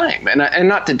lot of time. And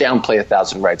not to downplay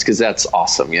 1,000 rides, because that's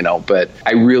awesome, you know, but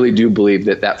I really do believe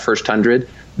that first 100,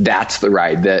 that's the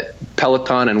ride. That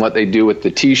Peloton and what they do with the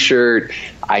T-shirt,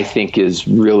 I think is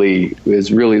really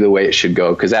the way it should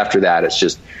go. Because after that, it's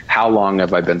just, how long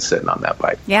have I been sitting on that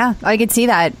bike? Yeah, I could see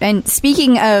that. And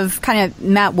speaking of kind of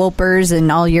Matt Wilpers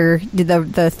and all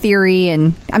the theory,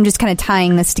 and I'm just kind of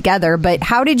tying this together, but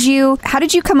how did you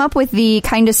come up with the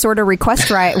kind of sort of request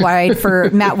ride for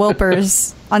Matt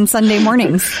Wilpers on Sunday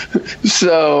mornings?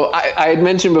 So I had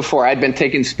mentioned before, I'd been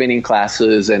taking spinning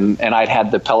classes and I'd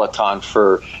had the Peloton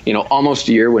for, you know, almost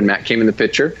a year when Matt came in the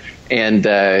picture. And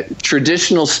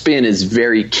traditional spin is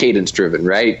very cadence driven,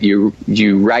 right? You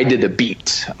ride to the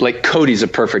beat. Like Cody's a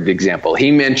perfect example. He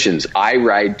mentions, I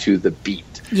ride to the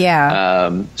beat.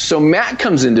 Yeah. So Matt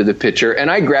comes into the picture,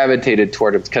 and I gravitated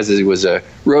toward him because he was a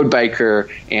road biker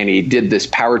and he did this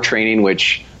power training,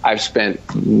 which I've spent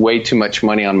way too much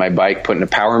money on my bike, putting a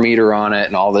power meter on it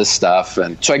and all this stuff.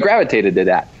 And so I gravitated to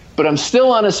that. But I'm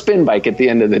still on a spin bike at the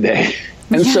end of the day.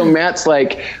 And so Matt's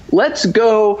like, let's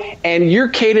go, and your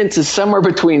cadence is somewhere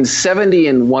between 70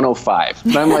 and 105.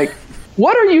 And I'm like,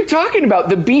 what are you talking about?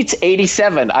 The beat's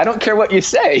 87. I don't care what you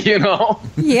say, you know?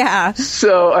 Yeah.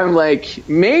 So I'm like,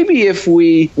 maybe if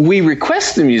we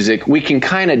request the music, we can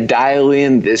kind of dial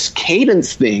in this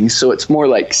cadence thing so it's more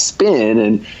like spin.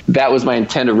 And that was my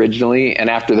intent originally. And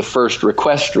after the first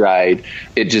request ride,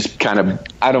 it just kind of,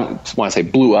 I don't want to say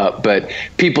blew up, but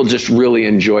people just really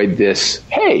enjoyed this.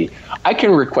 Hey, I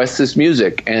can request this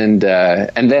music. And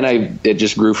then it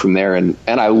just grew from there. And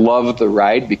I love the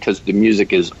ride because the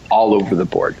music is all over the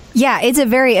board. Yeah, it's a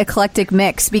very eclectic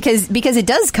mix because it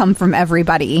does come from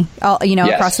everybody,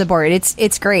 across the board.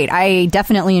 It's great. I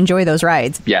definitely enjoy those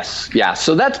rides. Yes. Yeah.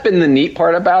 So that's been the neat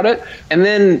part about it. And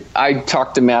then I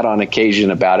talk to Matt on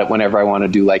occasion about it whenever I want to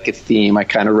do like a theme. I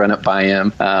kind of run it by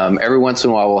him. Every once in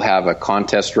a while we'll have a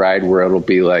contest ride where it'll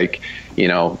be like, you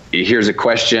know, here's a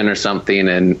question or something,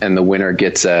 and the winner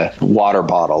gets a water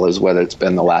bottle, is whether it's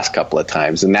been the last couple of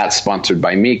times. And that's sponsored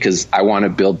by me because I want to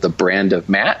build the brand of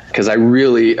Matt, because I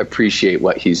really appreciate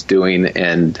what he's doing.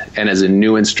 And as a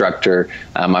new instructor,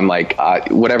 I'm like,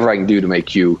 whatever I can do to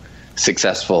make you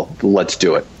successful, let's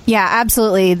do it. Yeah,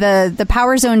 absolutely. The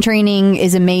Power Zone training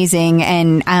is amazing,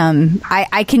 and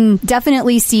I can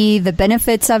definitely see the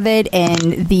benefits of it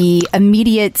and the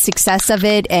immediate success of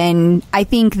it. And I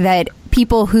think that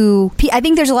I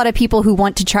think there's a lot of people who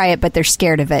want to try it, but they're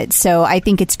scared of it. So I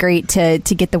think it's great to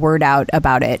get the word out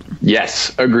about it.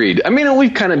 Yes, agreed. I mean,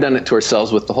 we've kind of done it to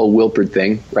ourselves with the whole Wilperd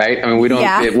thing, right? I mean, we don't.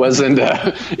 Yeah. It wasn't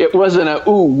a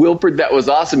ooh, Wilperd, that was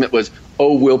awesome. It was,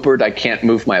 oh, Wilperd, I can't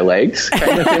move my legs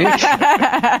kind of thing.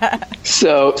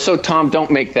 So Tom, don't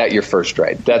make that your first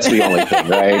ride. That's the only thing,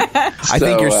 right?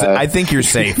 I think you're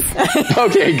safe.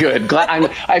 Okay, good.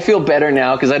 I feel better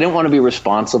now because I didn't want to be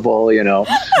responsible, you know.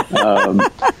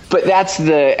 But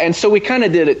and so we kind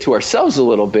of did it to ourselves a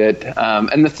little bit.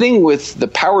 And the thing with the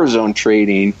power zone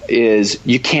trading is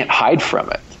you can't hide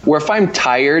from it. Where if I'm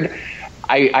tired,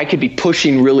 I could be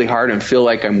pushing really hard and feel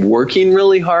like I'm working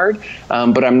really hard,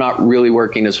 but I'm not really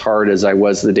working as hard as I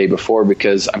was the day before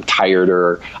because I'm tired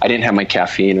or I didn't have my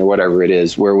caffeine or whatever it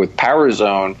is. Where with Power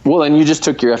Zone, well, then you just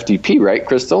took your FTP, right,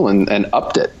 Crystal, and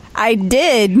upped it. I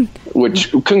did.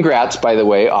 Which, congrats, by the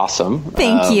way, awesome.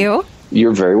 Thank you.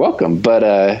 You're very welcome. But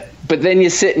then you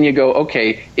sit and you go,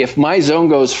 okay, if my zone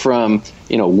goes from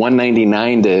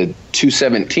 199 to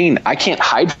 217, I can't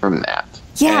hide from that.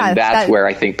 Yeah, and that's where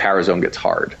I think Power Zone gets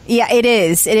hard. Yeah, it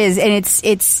is. It is. And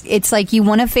it's like you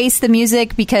want to face the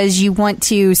music because you want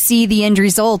to see the end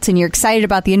result and you're excited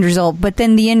about the end result. But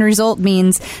then the end result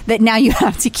means that now you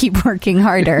have to keep working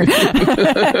harder.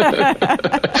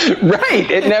 Right.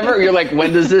 You're like,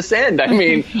 when does this end? I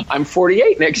mean, I'm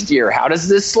 48 next year. How does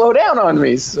this slow down on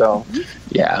me? So,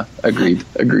 yeah,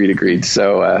 agreed.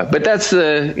 So, but that's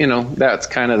that's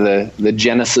kind of the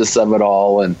genesis of it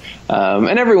all. And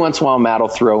every once in a while, Matt will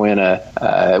throw in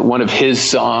one of his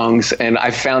songs. And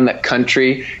I found that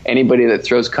country, anybody that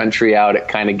throws country out, it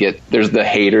kind of there's the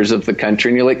haters of the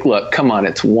country. And you're like, look, come on,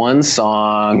 it's one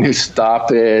song.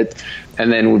 Stop it.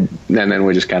 And then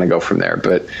we just kind of go from there.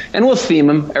 And we'll theme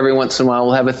them every once in a while.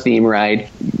 We'll have a theme ride,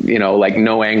 like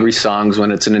no angry songs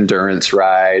when it's an endurance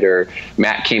ride. Or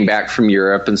Matt came back from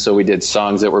Europe, and so we did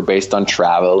songs that were based on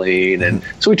traveling. And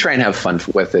so we try and have fun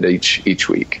with it each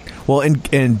week. Well,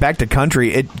 and back to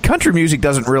country, country music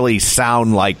doesn't really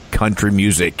sound like country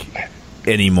music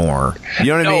anymore. You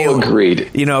know what I mean?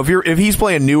 Agreed. If he's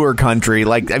playing newer country,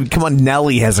 come on,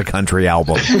 Nelly has a country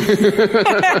album.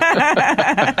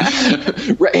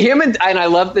 Right, him and I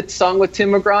love the song with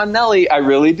Tim McGraw and Nelly. I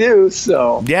really do.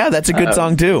 So yeah, that's a good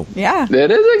song too. Yeah,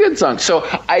 it is a good song. So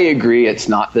I agree, it's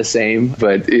not the same,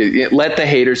 but let the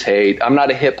haters hate. I'm not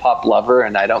a hip hop lover,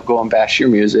 and I don't go and bash your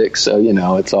music, so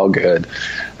it's all good.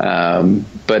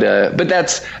 But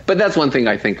that's one thing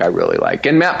I think I really like.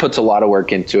 And Matt puts a lot of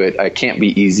work into it. It can't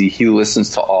be easy. He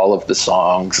listens to all of the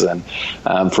songs, and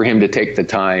for him to take the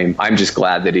time, I'm just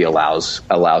glad that he allows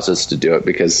us to do it,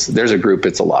 because there's a group,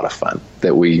 it's a lot of fun,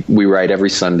 that we write every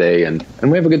Sunday, and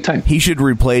we have a good time. He should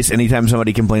replace, anytime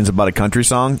somebody complains about a country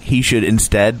song, he should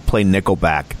instead play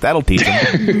Nickelback. That'll teach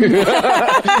him.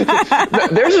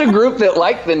 There's a group that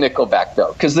like the Nickelback,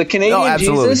 though, because the Canadian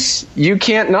Jesus, you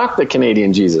can't knock the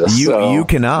Canadian Jesus. You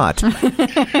cannot.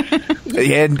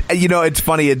 And it's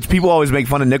funny. People always make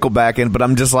fun of Nickelback, but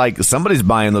I'm just like, somebody's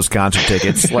buying those concert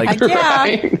tickets. Like,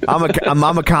 yeah.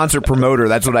 I'm a concert promoter.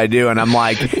 That's what I do. And I'm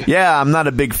like, yeah, I'm not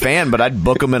a big fan, but I'd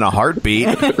book them in a heartbeat.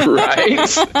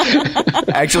 Right.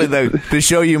 Actually, to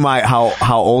show you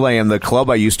how old I am, the club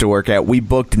I used to work at, we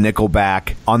booked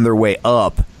Nickelback on their way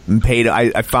up. And paid.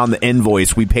 I found the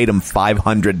invoice. We paid them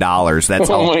 $500.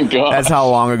 My God. That's how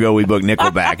long ago we booked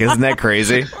Nickelback. Isn't that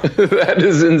crazy? That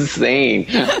is insane.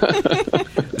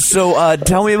 So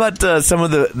tell me about some of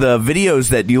the videos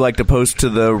that you like to post to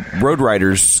the Road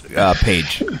Riders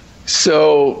page.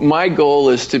 So my goal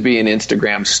is to be an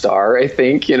Instagram star, I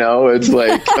think. It's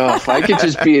like, if I could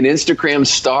just be an Instagram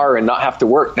star and not have to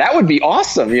work, that would be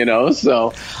awesome,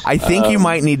 So I think you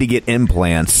might need to get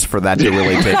implants for that to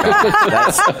really take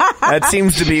off. That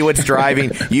seems to be what's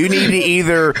driving. You need to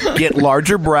either get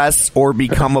larger breasts or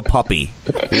become a puppy.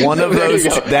 One of those,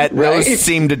 those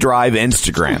seem to drive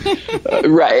Instagram.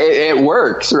 Right. It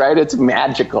works, right? It's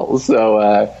magical.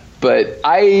 So, but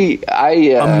I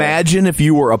imagine if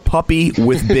you were a puppy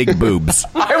with big boobs.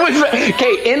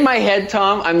 In my head,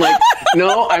 Tom, I'm like,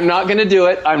 no, I'm not going to do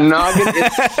it.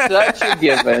 It's such a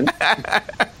given.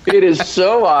 It is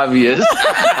so obvious.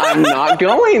 I'm not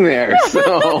going there.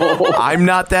 So I'm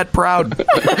not that proud.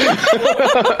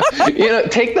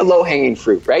 Take the low hanging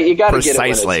fruit, right? You got to get it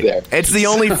when it's there. It's the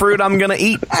only fruit I'm going to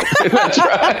eat. That's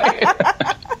right.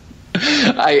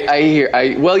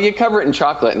 Well, you cover it in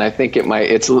chocolate, and I think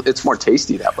it's more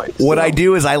tasty that way. What I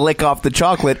do is I lick off the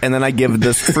chocolate, and then I give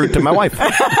this fruit to my wife.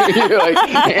 You're like,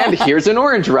 and here's an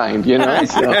orange rind,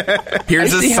 So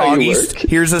here's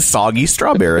a soggy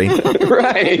strawberry.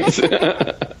 Right.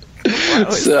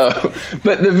 So,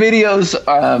 but the videos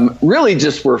really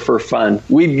just were for fun.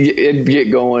 It'd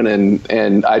get going,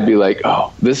 and I'd be like,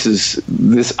 "Oh, this.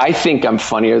 I think I'm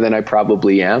funnier than I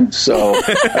probably am." So,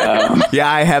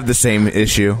 yeah, I have the same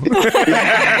issue.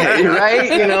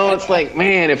 Right? It's like,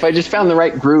 man, if I just found the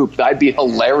right group, I'd be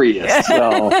hilarious.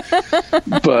 So,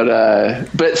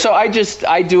 but so I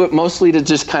do it mostly to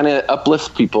just kind of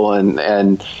uplift people,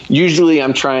 and usually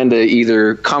I'm trying to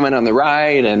either comment on the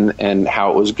ride and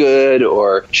how it was good. good,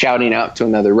 or shouting out to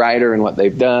another rider and what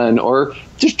they've done, or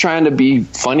just trying to be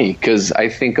funny, because I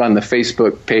think on the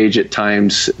Facebook page at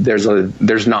times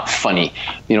there's not funny.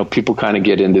 People kind of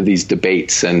get into these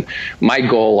debates, and my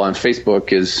goal on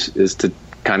Facebook is to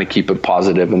kind of keep it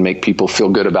positive and make people feel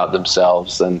good about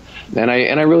themselves, and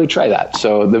I really try that.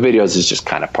 So the videos is just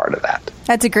kind of part of that.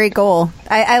 That's a great goal.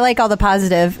 I like all the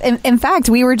positive. In fact,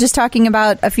 we were just talking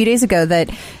about a few days ago that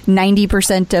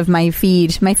 90% of my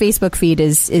Facebook feed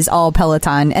is all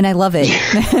Peloton, and I love it.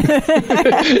 It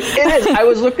is. I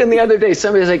was looking the other day.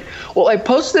 Somebody's like, well, I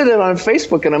posted it on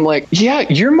Facebook, and I'm like, yeah,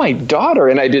 you're my daughter,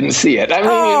 and I didn't see it. I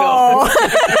mean,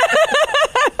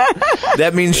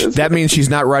 That means she's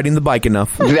not riding the bike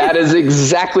enough. That is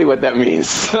exactly what that means.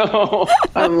 So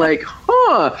I'm like,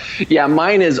 yeah,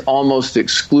 mine is almost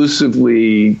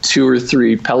exclusively 2 or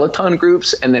 3 Peloton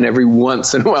groups, and then every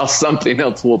once in a while something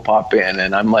else will pop in,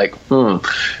 and I'm like,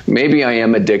 maybe I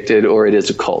am addicted, or it is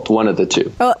a cult, one of the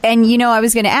two. Oh, and I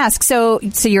was going to ask, so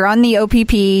you're on the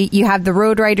OPP, you have the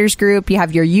Road Riders group, you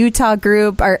have your Utah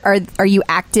group. Are you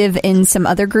active in some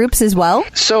other groups as well?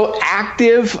 So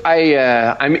active,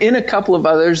 I'm in a couple of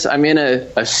others. I'm in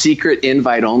a secret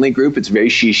invite-only group. It's very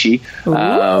shishi.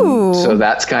 So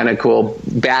that's kind of cool.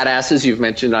 Badasses, you've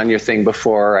mentioned on your thing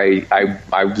before.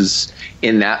 I was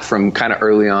in that from kind of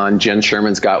early on. Jen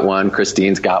Sherman's got one.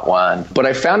 Christine's got one. But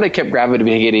I found I kept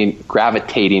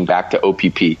gravitating back to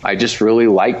OPP. I just really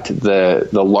liked the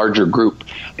larger group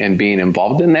and being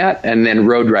involved in that. And then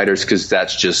Road Riders, because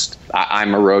that's just,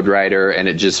 I'm a road rider and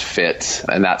it just fits.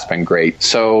 And that's been great.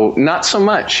 So not so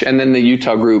much. And then the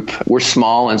Utah group, we're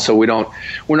small. And so we're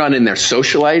not in there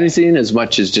socializing as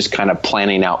much as just kind of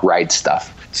planning out ride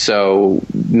stuff. So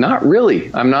not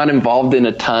really. I'm not involved in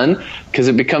a ton, because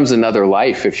it becomes another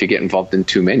life if you get involved in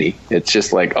too many. It's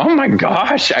just like, oh my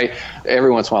gosh.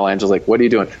 Every once in a while, Angela's like, what are you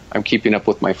doing? I'm keeping up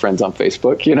with my friends on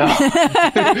Facebook,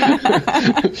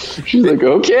 She's like,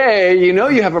 okay,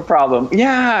 you have a problem.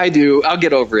 Yeah, I do. I'll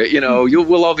get over it.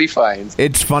 We'll all be fine.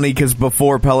 It's funny because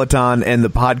before Peloton and the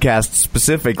podcast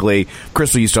specifically,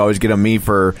 Crystal used to always get on me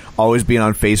for always being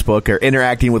on Facebook or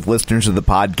interacting with listeners of the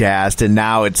podcast. And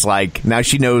now it's like, now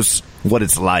she knows what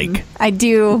it's like. I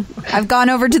do. I've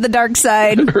gone over to the dark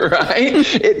side. Right?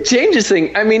 It changes things.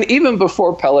 I mean, even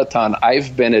before Peloton,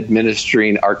 I've been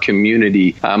administering our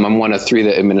community. I'm one of 3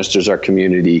 that administers our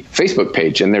community Facebook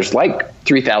page, and there's like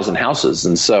 3,000 houses.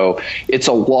 And so it's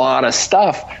a lot of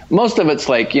stuff. Most of it's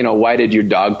like, why did your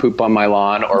dog poop on my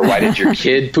lawn? Or why did your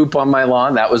kid poop on my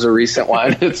lawn? That was a recent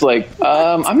one. It's like,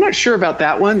 I'm not sure about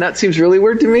that one. That seems really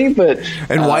weird to me. But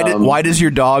and why does your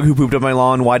dog who pooped on my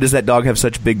lawn, why does that dog have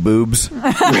such big boobs?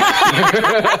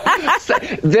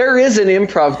 There is an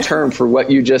improv term for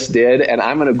what you just did, and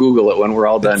I'm going to Google it when we're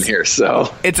all done here.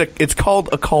 So it's called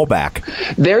a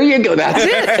callback. There you go. That's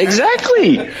it.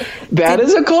 Exactly. That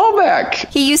is a callback.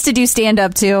 He used to do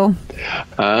stand-up, too.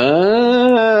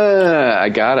 I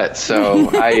got it. So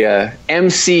I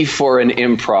MC for an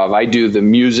improv. I do the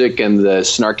music and the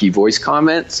snarky voice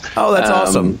comments. Oh, that's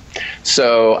awesome.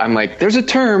 So I'm like, there's a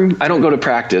term. I don't go to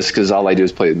practice because all I do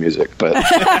is play the music. But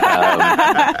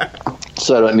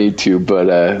so I don't need to.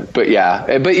 But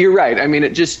yeah. But you're right. I mean,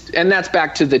 and that's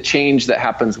back to the change that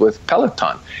happens with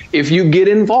Peloton. If you get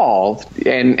involved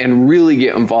and really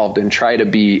get involved and try to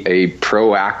be a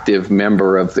proactive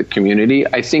member of the community,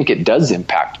 I think it does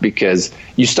impact, because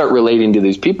you start relating to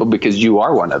these people because you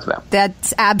are one of them.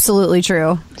 That's absolutely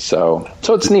true. So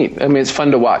it's neat. I mean, it's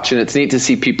fun to watch, and it's neat to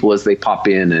see people as they pop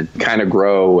in and kind of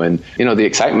grow, and the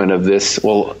excitement of this.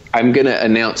 Well, I'm going to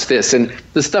announce this, and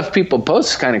the stuff people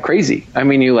post is kind of crazy. I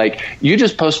mean, you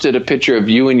just posted a picture of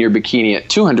you in your bikini at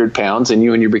 200 pounds and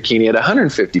you in your bikini at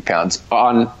 150 pounds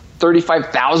on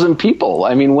 35,000 people.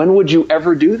 I mean, when would you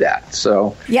ever do that?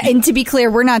 So yeah, and to be clear,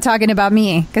 we're not talking about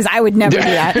me, because I would never do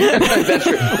that. That's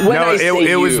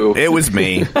true. It was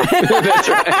me. That's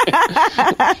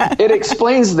right. It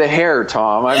explains the hair,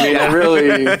 Tom. I mean, I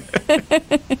really.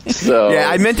 So yeah,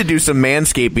 I meant to do some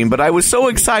manscaping, but I was so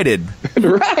excited.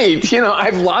 Right.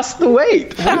 I've lost the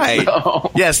weight. Right. So.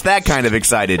 Yes, that kind of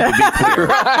excited, to be clear.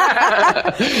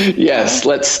 Yes,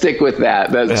 let's stick with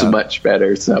that. That's much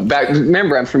better. So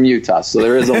remember, I'm from Utah, so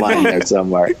there is a line there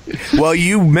somewhere. Well,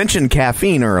 you mentioned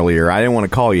caffeine earlier. I didn't want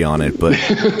to call you on it, but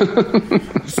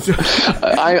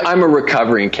I'm a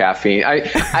recovering caffeine. I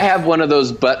have one of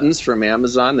those buttons from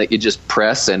Amazon that you just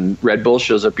press and Red Bull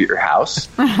shows up at your house.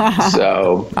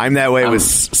 So I'm that way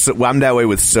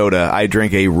with soda. I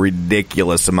drink a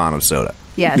ridiculous amount of soda.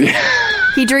 Yes.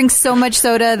 He drinks so much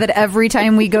soda that every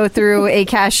time we go through a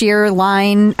cashier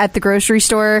line at the grocery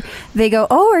store, they go,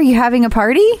 "Oh, are you having a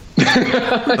party?"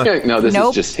 No, this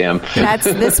is just him. That's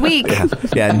this week.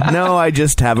 No, I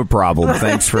just have a problem.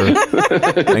 Thanks for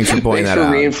pointing that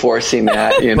out. Reinforcing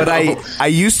that. But I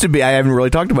used to be. I haven't really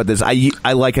talked about this.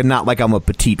 I like, not like I'm a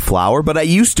petite flower, but I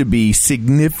used to be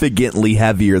significantly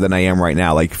heavier than I am right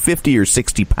now, like 50 or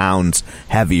 60 pounds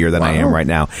heavier than I am right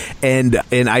now. And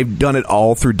I've done it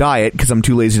all through diet because I'm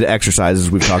too lazy to exercise,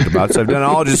 as we've talked about. So I've done it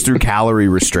all just through calorie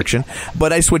restriction.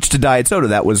 But I switched to diet soda.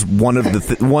 That was one of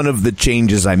the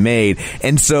changes I made.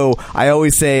 And so I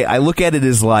always say, I look at it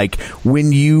as like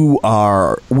when you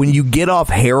get off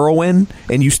heroin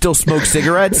and you still smoke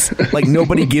cigarettes, like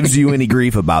nobody gives you any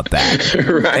grief about that.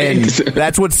 Right. And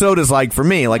that's what soda's like for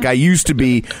me. Like I used to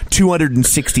be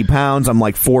 260 pounds. I'm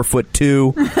like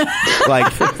 4'2".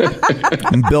 Like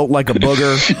I'm built like a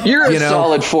booger. You're a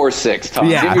solid 4'6", Tom.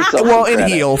 Yeah. Give yourself well, some in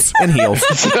credit. heels.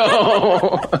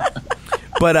 So...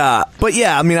 But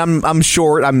yeah, I mean, I'm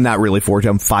short. I'm not really 4'2".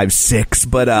 I'm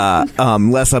 5'6". But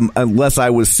unless I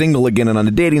was single again and on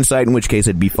a dating site, in which case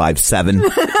it'd be 5'7".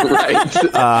 Right.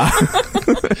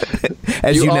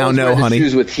 As you now know, honey.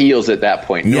 Shoes with heels at that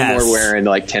point. No more wearing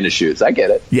like tennis shoes. I get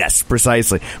it. Yes,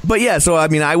 precisely. But yeah, so I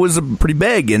mean, I was pretty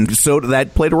big, and so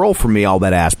that played a role for me. All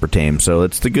that aspartame. So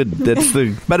that's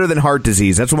the better than heart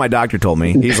disease. That's what my doctor told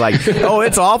me. He's like, oh,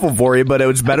 it's awful for you, but it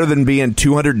was better than being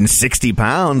 260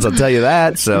 pounds. I'll tell you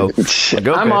that. So like,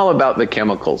 okay. I'm all about the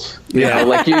chemicals. You know,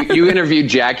 like you interviewed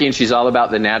Jackie and she's all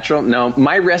about the natural. No,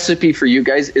 my recipe for you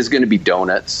guys is going to be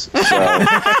donuts. So.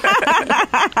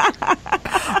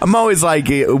 I'm always like,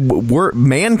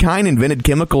 mankind invented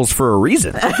chemicals for a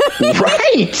reason.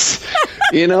 Right.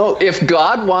 You know, if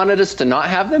God wanted us to not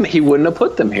have them, he wouldn't have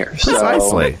put them here. So.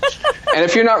 Precisely. And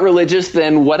if you're not religious,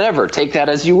 then whatever. Take that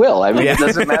as you will. I mean, It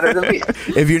doesn't matter to me.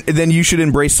 Then you should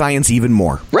embrace science even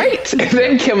more. Right. And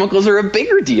then chemicals are a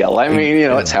bigger deal. I mean,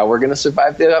 it's how we're going to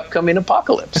survive the upcoming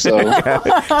apocalypse. So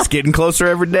it's getting closer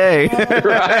every day.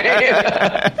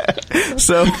 Right.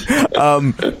 So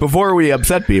before we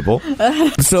upset people,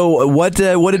 so what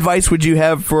advice would you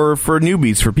have for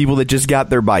newbies, for people that just got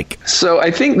their bike? So I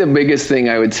think the biggest thing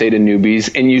I would say to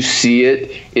newbies, and you see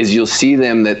it, is you'll see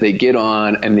them that they get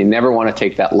on and they never want to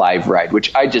take that live ride,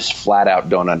 which I just flat out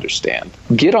don't understand.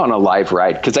 Get on a live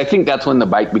ride, because I think that's when the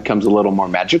bike becomes a little more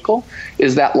magical,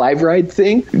 is that live ride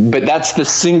thing. But that's the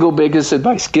single biggest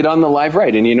advice. Get on the live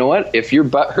ride. And you know what? If your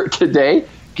butt hurt today,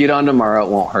 get on tomorrow.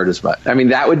 It won't hurt as much. I mean,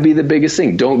 that would be the biggest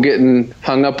thing. Don't get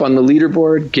hung up on the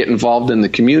leaderboard. Get involved in the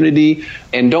community.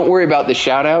 And don't worry about the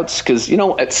shout-outs, because,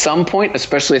 at some point,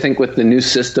 especially I think with the new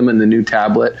system and the new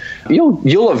tablet,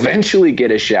 you'll eventually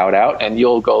get a shout-out, and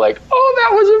you'll go like, oh,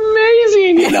 that was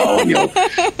amazing, and you'll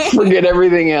forget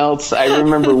everything else. I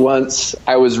remember once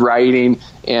I was riding,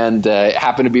 and it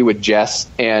happened to be with Jess,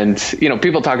 and,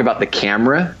 people talk about the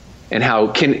camera. And how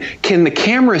can the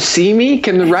camera see me?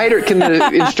 Can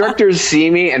the instructors see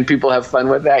me? And people have fun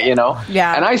with that,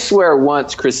 Yeah. And I swear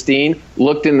once Christine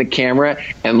looked in the camera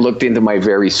and looked into my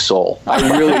very soul.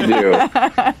 I really do.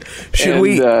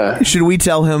 Should we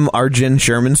tell him our Jen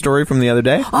Sherman story from the other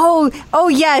day? Oh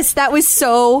yes, that was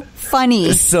so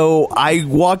funny. So I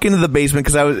walk into the basement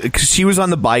because she was on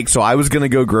the bike, so I was going to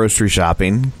go grocery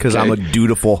shopping because I'm a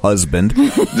dutiful husband.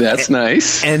 That's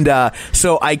nice. And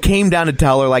so I came down to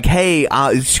tell her, like, hey,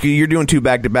 you're doing 2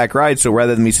 back-to-back rides, so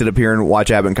rather than me sit up here and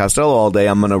watch Abbott and Costello all day,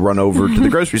 I'm going to run over to the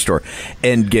grocery store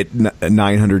and get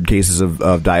 900 cases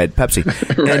of Diet Pepsi.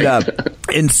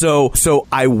 Right. And so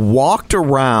I walked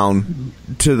around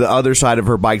to the other side of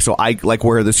her bike, so I like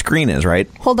where the screen is, right?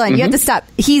 Hold on, you have to stop.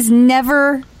 He's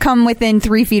never come within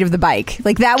 3 feet of the bike.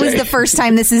 Like, that was the first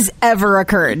time this has ever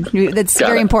occurred. That's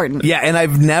very important. Yeah, and I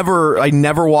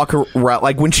never walk around.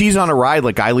 Like, when she's on a ride,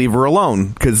 like, I leave her alone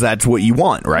because that's what you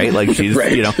want, right? Like, she's,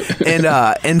 right.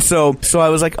 And so I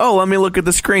was like, oh, let me look at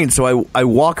the screen. So I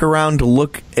walk around to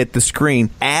look at the screen.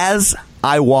 As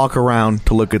I walk around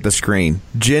to look at the screen,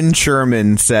 Jen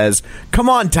Sherman says, come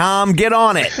on, Tom, get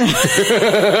on it.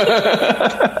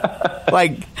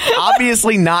 Like,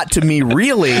 obviously not to me,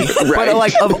 really, right. But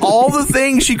like, of all the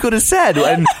things she could have said,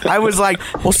 and I was like,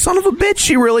 well, son of a bitch,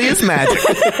 she really is magic.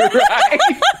 Right.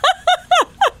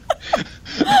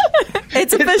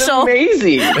 It's official.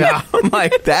 Amazing. Yeah, I'm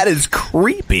like, that is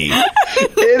creepy.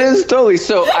 It is totally.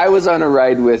 So I was on a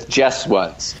ride with Jess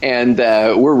once, and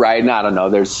we're riding. I don't know.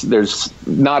 There's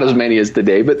not as many as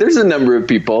today, but there's a number of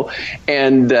people.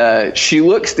 And she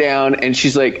looks down and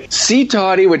she's like, "See,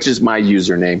 Toddy," which is my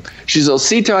username. She's like,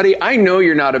 "See, Toddy, I know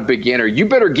you're not a beginner. You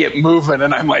better get moving."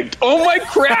 And I'm like, "Oh my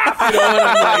crap!" You know, and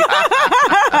I'm like,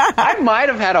 I might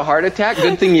have had a heart attack.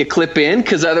 Good thing you clip in,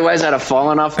 because otherwise I'd have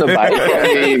fallen off the bike.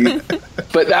 I mean,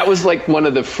 but that was like one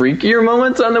of the freakier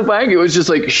moments on the bike. It was just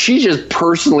like she just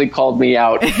personally called me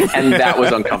out, and that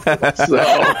was uncomfortable. So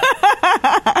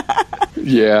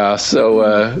yeah, so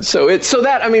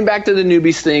that, I mean, back to the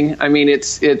newbies thing. I mean,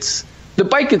 it's the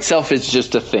bike itself is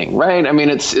just a thing, right? I mean,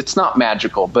 it's not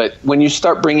magical, but when you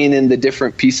start bringing in the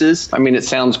different pieces, I mean, it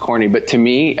sounds corny, but to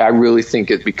me, I really think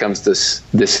it becomes this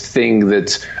thing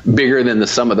that's bigger than the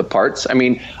sum of the parts. I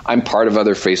mean, I'm part of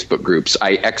other Facebook groups.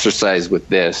 I exercise with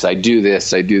this. I do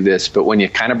this. But when you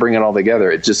kind of bring it all together,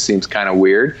 it just seems kind of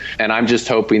weird. And I'm just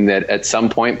hoping that at some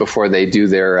point before they do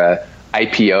their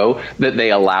IPO, that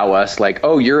they allow us, like,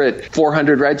 "Oh, you're at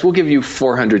 400 rides, we'll give you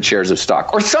 400 shares of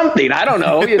stock," or something. I don't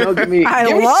know. You know, give me I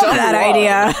give me love some that love.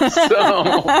 idea.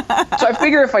 So I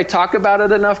figure if I talk about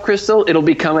it enough, Crystal, it'll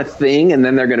become a thing, and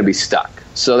then they're going to be stuck.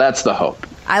 So that's the hope.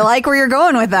 I like where you're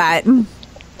going with that.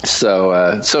 So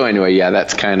anyway, yeah,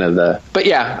 that's kind of but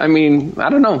yeah, I mean, I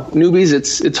don't know, newbies,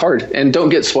 it's hard, and don't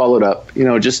get swallowed up, you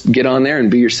know, just get on there and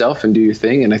be yourself and do your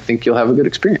thing, and I think you'll have a good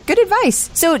experience. Good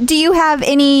advice. So do you have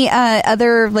any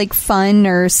other like fun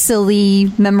or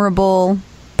silly, memorable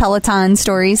Peloton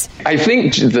stories? I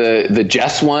think the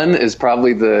Jess one is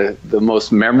probably the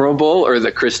most memorable, or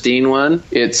the Christine one.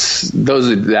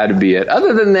 That'd be it.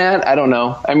 Other than that, I don't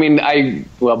know. I mean,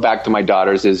 back to my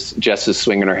daughters, is Jess is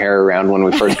swinging her hair around when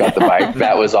we first got the bike.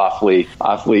 That was awfully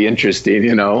interesting,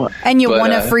 you know. And you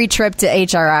won a free trip to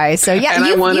HRI. So yeah, and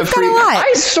you've got a lot.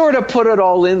 I sort of put it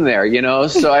all in there, you know,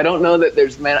 so I don't know that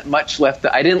there's much left.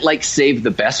 I didn't like save the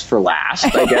best for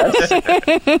last, I guess.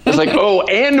 It's like, oh,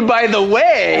 and by the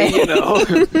way, you know,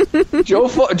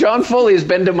 John Foley has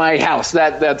been to my house.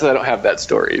 That's I don't have that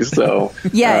story. So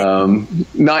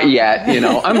not yet. You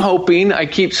know, I'm hoping. I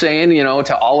keep saying, you know,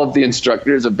 to all of the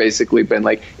instructors, have basically been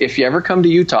like, if you ever come to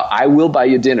Utah, I will buy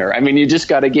you dinner. I mean, you just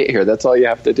got to get here. That's all you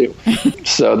have to do.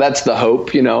 So that's the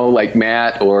hope. You know, like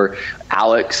Matt or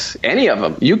Alex, any of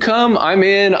them. You come, I'm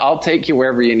in. I'll take you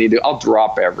wherever you need to. I'll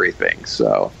drop everything.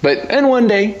 So, and one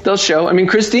day they'll show. I mean,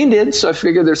 Christine did, so I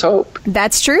figure there's hope.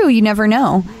 That's true. You never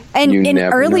know. And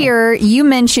earlier, you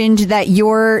mentioned that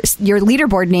your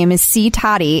leaderboard name is C.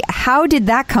 Toddy. How did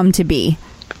that come to be?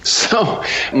 So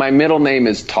my middle name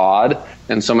is Todd,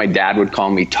 and so my dad would call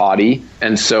me Toddy.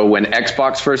 And so when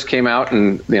Xbox first came out,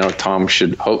 and, you know, Tom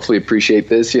should hopefully appreciate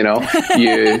this, you know,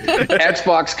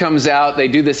 Xbox comes out, they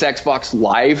do this Xbox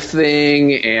Live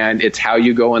thing, and it's how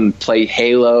you go and play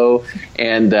Halo.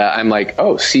 And I'm like,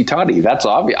 oh, C. Toddy, that's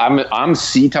obvious. I'm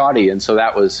C. Toddy. And so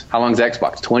that was, how long's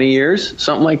Xbox? 20 years?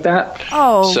 Something like that?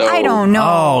 Oh, so, I don't know.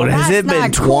 Oh, has it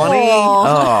been 20? Cool.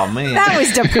 Oh, man. That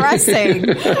was depressing.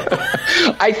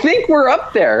 I think we're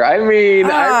up there. I mean,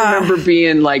 I remember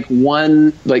being like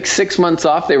 6 months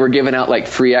off, they were giving out like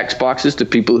free Xboxes to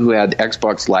people who had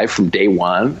Xbox Live from day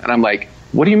one. And I'm like,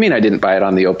 what do you mean I didn't buy it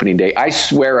on the opening day? I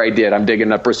swear I did. I'm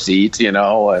digging up receipts, you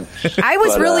know. And, I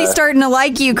was really starting to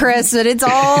like you, Chris, but it's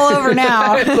all over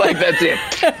now. It's like, that's it.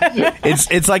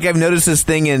 It's like I've noticed this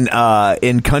thing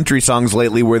in country songs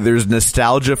lately where there's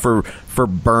nostalgia for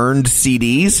burned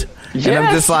CDs. Yes. And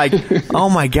I'm just like, oh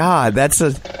my God, that's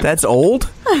old.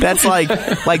 That's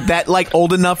like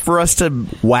old enough for us to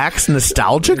wax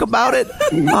nostalgic about it.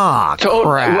 Ah,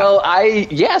 crap. Well, I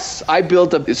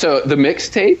built the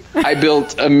mixtape. I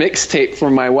built a mixtape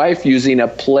for my wife using a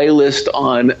playlist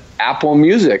on Apple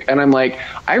Music. And I'm like,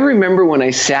 I remember when I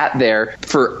sat there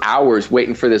for hours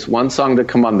waiting for this one song to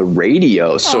come on the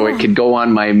radio so it could go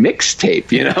on my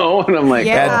mixtape, you know? And I'm like,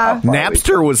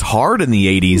 Napster was hard in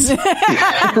the 80s.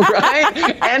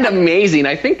 Right? And amazing.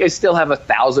 I think I still have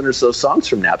 1,000 or so songs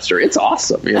from Napster. It's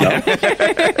awesome, you know?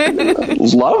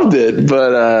 Loved it.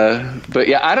 But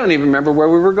yeah, I don't even remember where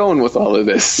we were going with all of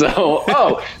this.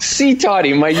 So, C.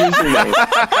 Toddy, my username.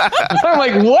 I'm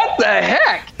like, what the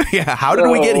heck? Yeah, how did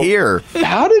we get here?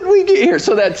 How did we get here?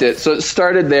 So that's it. So it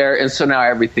started there, and so now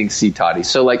everything's C. Toddy.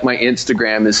 So like my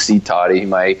Instagram is C. Toddy.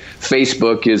 My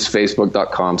Facebook is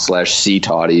facebook.com/C.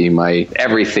 Toddy. My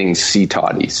everything's C.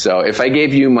 Toddy. So if I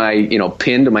gave you my,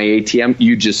 pin to my ATM,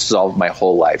 you just solved my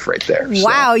whole life right there.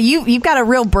 Wow, you've got a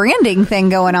real branding thing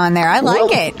going on there. I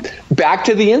like it. back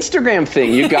to the Instagram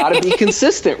thing. You got to be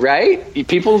consistent, right?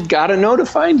 People got to know to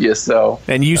find you. So,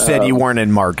 and you said you weren't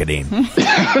in marketing.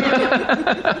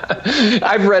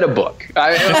 I've read a book.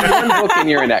 One book, and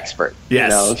you're an expert.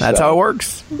 Yes, that's how it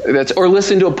works. Or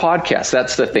listen to a podcast.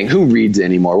 That's the thing. Who reads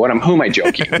anymore? Who am I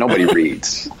joking? Nobody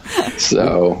reads.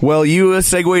 So, well, you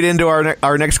segued into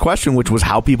our next question, which was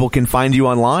how people can find you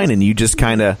online, and you just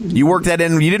you worked that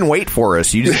in. You didn't wait for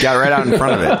us. You just got right out in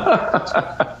front of it.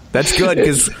 That's good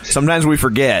because sometimes we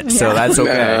forget, so that's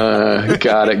okay.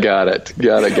 Got it.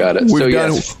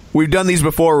 We've done these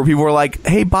before where people were like,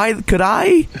 "Hey, could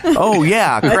I?" Oh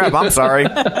yeah, crap. I'm sorry.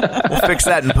 We'll fix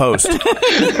that in post.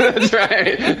 That's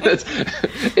right.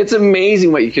 It's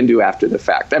amazing what you can do after the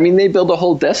fact. I mean, they build a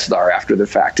whole Death Star after the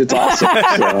fact. It's awesome.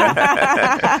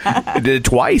 They did it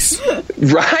twice,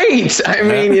 right? I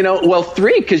mean,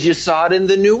 3 because you saw it in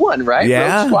the new one, right?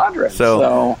 Yeah. Rogue Squadron.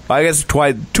 So I guess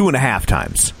twice, 2.5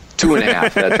 times.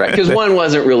 2.5, that's right. Because one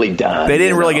wasn't really done. They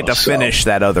didn't really get to finish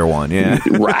that other one, yeah.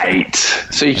 Right.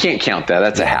 So you can't count that.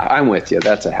 That's a half. I'm with you.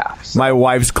 That's a half. So. My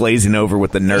wife's glazing over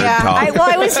with the nerd talk.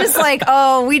 I was just like,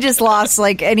 we just lost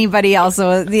like anybody else.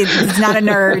 So it's not a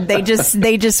nerd.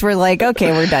 They just were like,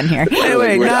 okay, we're done here.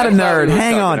 Wait, not a nerd.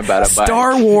 Hang on.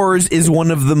 Star Wars is one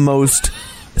of the most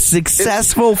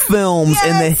successful films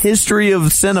in the history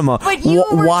of cinema.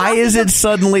 Why is it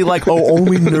suddenly like,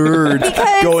 only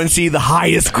nerds go and see the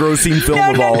highest grossing film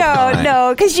of all time?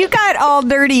 No, because you got all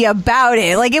nerdy about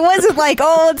it. Like, it wasn't like,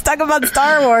 let's talk about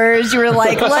Star Wars. You were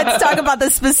like, let's talk about the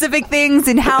specific things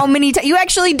and how many times. You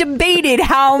actually debated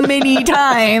how many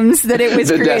times that it was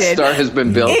the created. Death Star has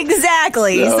been built.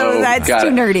 Exactly. So that's too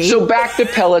nerdy. So back to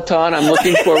Peloton. I'm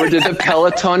looking forward to the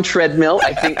Peloton treadmill.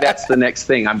 I think that's the next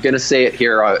thing. I'm going to say it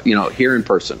here. Here in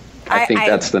person. I think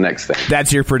that's the next thing.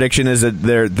 That's your prediction, is that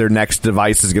their next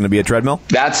device is going to be a treadmill?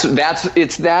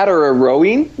 It's that or a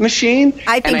rowing machine.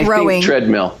 I think rowing.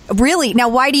 Treadmill. Really? Now,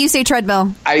 why do you say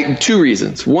treadmill? 2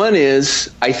 reasons. One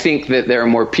is I think that there are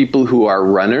more people who are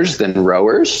runners than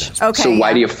rowers. Okay. So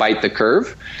why do you fight the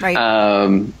curve? Right.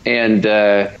 And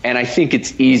I think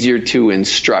it's easier to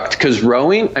instruct because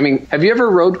rowing. I mean, have you ever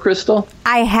rowed, Crystal?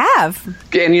 I have.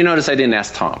 And you notice I didn't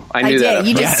ask Tom. I knew that.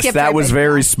 You just skipped that was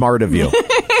very smart of you.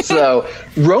 So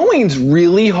rowing's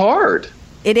really hard.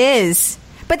 It is.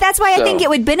 But that's why I think it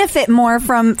would benefit more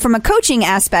from a coaching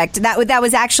aspect. That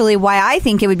was actually why I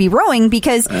think it would be rowing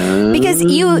because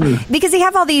they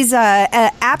have all these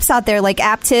apps out there like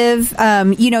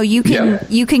Aptiv.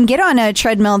 You can get on a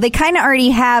treadmill. They kind of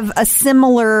already have a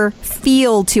similar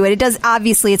feel to it. It does.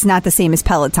 Obviously, it's not the same as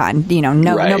Peloton.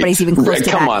 Nobody's even close to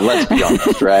that. Come on, let's be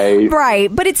honest, right? Right,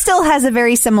 but it still has a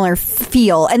very similar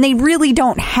feel, and they really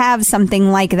don't have something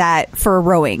like that for a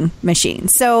rowing machine.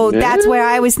 So that's where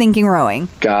I was thinking rowing.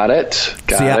 Got it.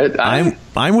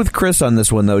 I'm with Chris on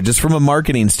this one, though. Just from a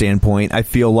marketing standpoint, I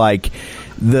feel like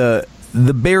the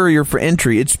barrier for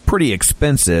entry, it's pretty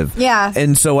expensive. Yeah.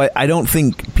 And so I don't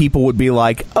think people would be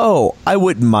like, I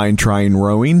wouldn't mind trying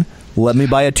rowing. Let me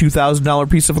buy a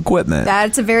 $2,000 piece of equipment.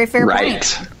 That's a very fair point.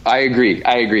 Right. I agree.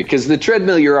 Because the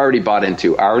treadmill you're already bought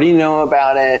into. I already know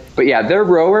about it. But yeah, their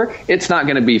rower, it's not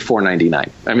going to be $499.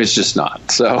 I mean, it's just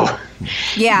not. So,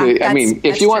 yeah.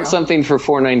 If you want something for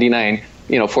 $499,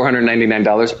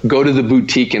 $499, go to the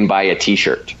boutique and buy a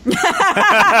T-shirt.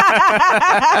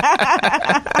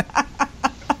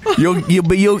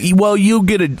 You'll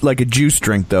get a juice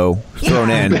drink though thrown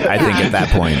in. I think at that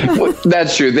point. Well,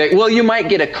 that's true. You might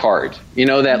get a card.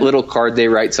 That little card they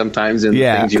write sometimes in the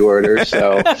things you order.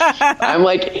 So I'm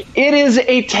like, it is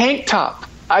a tank top.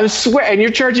 I swear, and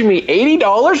you're charging me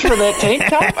 $80 for that tank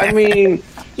top. I mean.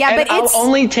 Yeah, but I'll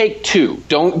only take 2.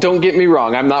 Don't get me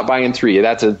wrong. I'm not buying 3.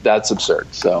 That's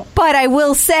absurd. So, but I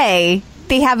will say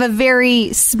they have a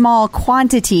very small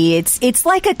quantity. It's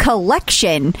like a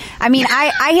collection. I mean,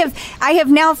 I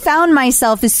have now found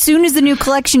myself as soon as the new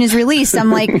collection is released, I'm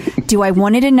like, do I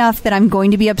want it enough that I'm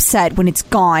going to be upset when it's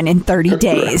gone in 30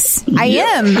 days? I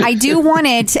am. I do want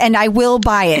it, and I will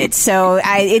buy it. So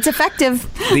it's effective.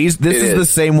 This is the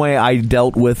same way I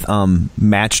dealt with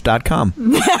Match.com.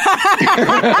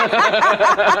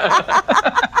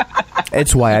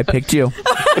 It's why I picked you.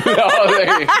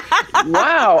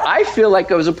 Wow, I feel like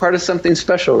I was a part of something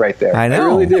special right there. I know. I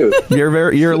really do.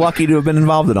 You're lucky to have been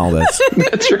involved in all this.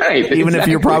 That's right. Even if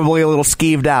you're probably a little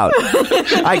skeeved out.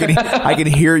 I can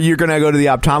hear you're going to go to the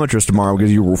optometrist tomorrow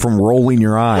because you from rolling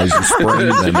your eyes, you're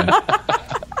spraying them.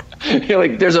 You're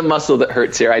like, there's a muscle that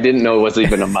hurts here. I didn't know it was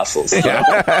even a muscle. So.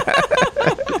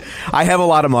 I have a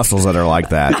lot of muscles that are like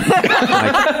that.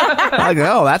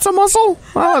 That's a muscle?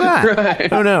 Oh, that.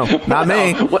 Right. Oh, no, not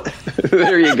me.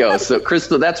 There you go. So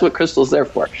crystal, that's what crystal's there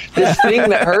for. This thing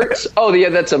that hurts, oh yeah,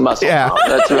 that's a muscle. Yeah. Oh,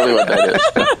 that's really what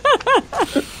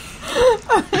that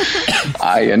is.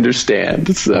 I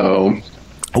understand. So,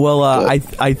 Well, I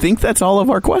think that's all of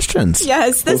our questions.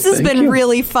 Yes, this has thank been you.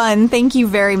 really fun. Thank you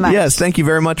very much. Yes, thank you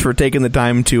very much for taking the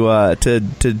time to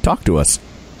talk to us.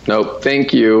 no,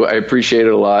 thank you. I appreciate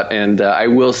it a lot, and I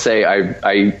will say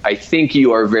I think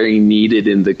you are very needed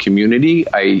in the community.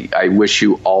 I wish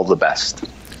you all the best.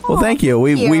 Well, thank you.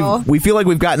 We feel like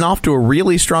we've gotten off to a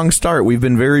really strong start. We've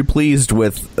been very pleased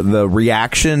with the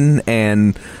reaction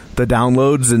and the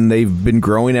downloads, and they've been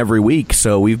growing every week.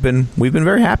 So we've been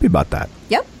very happy about that.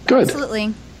 Yep. Good.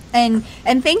 Absolutely. And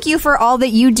thank you for all that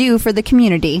you do for the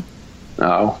community.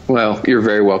 Oh, well, you're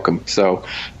very welcome. So,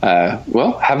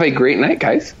 well, have a great night,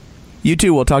 guys. You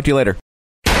too. We'll talk to you later.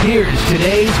 Here's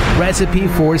today's recipe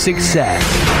for success.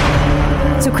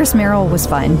 So Chris Merrill was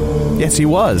fun. Yes, he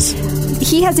was.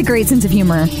 He has a great sense of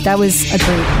humor. That was a great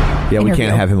Yeah, we interview.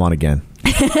 can't have him on again.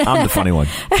 I'm the funny one.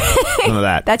 None of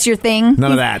that. That's your thing?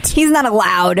 None of that. He's not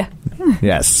allowed.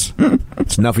 Yes.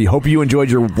 It's enough. We hope you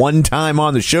enjoyed your one time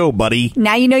on the show, buddy.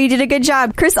 Now you know you did a good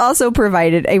job. Chris also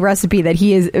provided a recipe that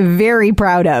he is very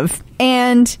proud of.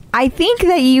 And I think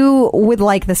that you would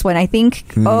like this one. I think,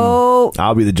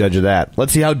 I'll be the judge of that.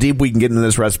 Let's see how deep we can get into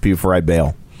this recipe before I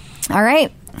bail. all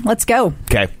right, let's go.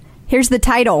 Okay. Here's the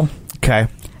title. Okay.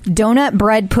 Donut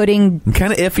bread pudding. I'm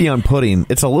kind of iffy on pudding.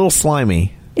 It's a little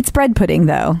slimy. It's bread pudding,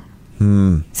 though.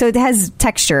 So it has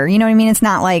texture. You know what I mean? It's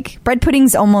not like... Bread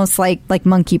pudding's almost like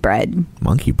monkey bread.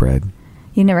 Monkey bread.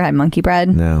 You never had monkey bread?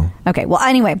 No. Okay, well,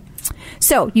 anyway.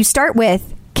 So you start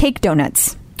with cake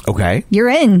donuts. Okay. You're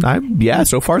in. Yeah,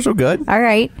 so far so good. All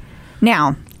right.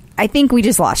 Now, I think we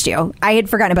just lost you. I had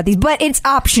forgotten about these, but it's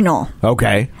optional.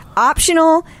 Okay.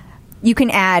 Optional. You can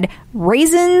add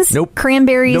raisins, Nope.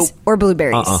 cranberries, Nope. or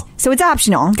blueberries. So it's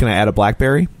optional. Can I add a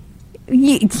blackberry?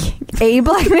 A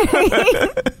blackberry?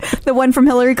 The one from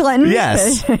Hillary Clinton?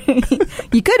 Yes.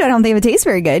 You could. I don't think it would taste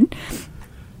very good.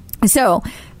 So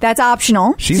that's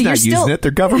optional. She's so not you're using it.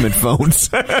 They're government phones.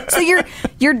 So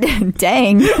you're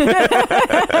dang.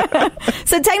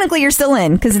 So technically you're still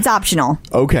in because it's optional.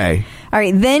 Okay. All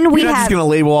right. Then we You're not have just going to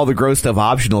label all the gross stuff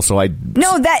optional, so I...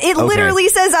 no. That it Okay. literally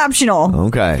says optional.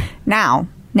 Okay. Now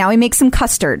we make some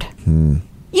custard.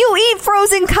 You eat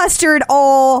frozen custard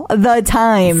all the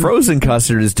time. Frozen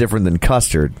custard is different than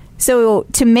custard. So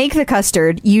to make the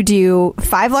custard, you do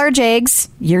 5 large eggs.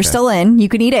 You're still in. You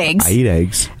can eat eggs. I eat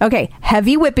eggs. Okay.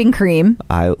 Heavy whipping cream.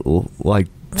 I like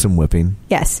some whipping.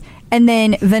 Yes. And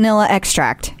then vanilla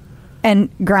extract and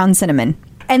ground cinnamon.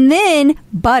 And then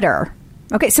butter.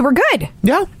 Okay. So we're good.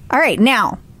 Yeah. All right.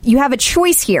 Now you have a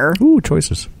choice here. Ooh,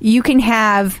 choices. You can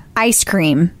have ice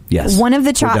cream. Yes. One of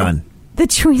the We're done. The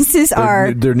choices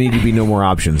are There need to be no more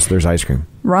options. There's ice cream.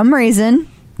 rum raisin.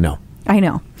 No. I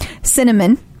know.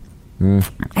 Cinnamon. I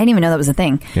didn't even know that was a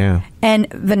thing. Yeah.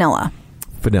 And vanilla.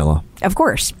 Vanilla. Of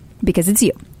course, because it's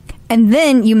you. And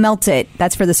then you melt it.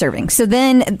 That's for the serving. So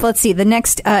then, let's see. The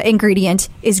next ingredient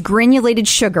is granulated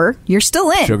sugar. You're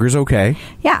still in. Sugar's okay.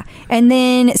 Yeah. And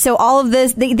then, so all of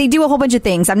this, they do a whole bunch of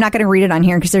things. I'm not going to read it on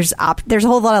here because there's a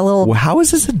whole lot of little... Well, how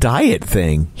is this a diet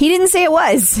thing? He didn't say it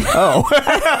was. Oh.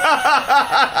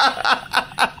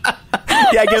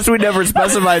 Yeah, I guess we never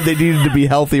specified they needed to be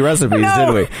healthy recipes,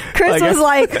 did we? Chris was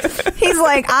like, he's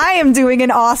like, I am doing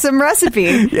an awesome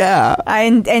recipe. Yeah.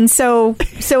 And so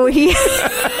he...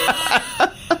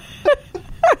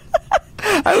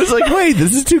 I was like, wait,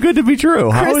 this is too good to be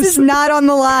true. Chris is not on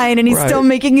the line, and he's Right. still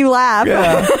making you laugh.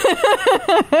 Yeah.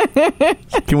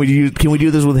 Can we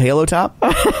do this with Halo Top?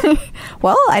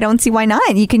 Well, I don't see why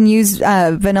not. You can use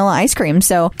vanilla ice cream.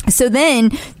 So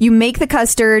then you make the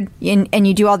custard and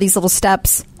you do all these little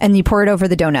steps and you pour it over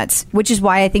the donuts, which is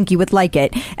why I think you would like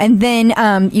it. And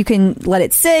then you can let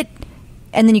it sit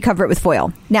and then you cover it with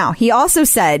foil. Now, he also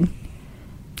said...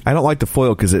 I don't like the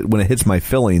foil because when it hits my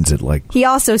fillings, it like... He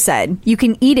also said you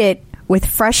can eat it with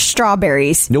fresh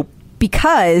strawberries. Nope.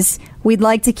 Because we'd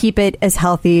like to keep it as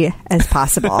healthy as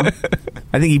possible.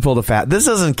 I think he pulled a fat. This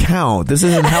doesn't count. This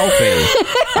isn't healthy.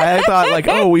 I thought like,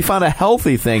 oh, we found a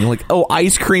healthy thing. Like, oh,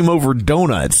 ice cream over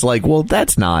donuts. Like, well,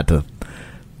 it's not a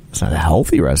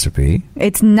healthy recipe.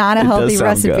 It's not a healthy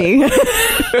does sound recipe.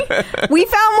 We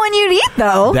found one you'd eat,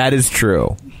 though. That is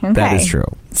true. Okay. That is true.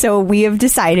 So we have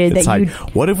decided It's that you...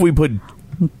 what if we put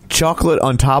chocolate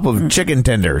on top of chicken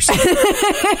tenders?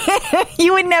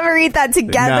 You would never eat that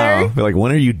together. No. Be like,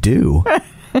 when are you due?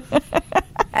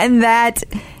 And that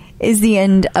is the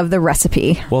end of the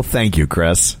recipe. Well, thank you,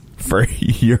 Chris, for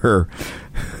your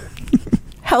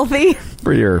Healthy?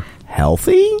 for your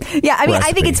healthy. Yeah, I mean, I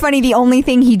think recipe. it's funny. The only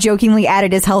thing he jokingly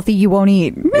added is healthy you won't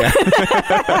eat.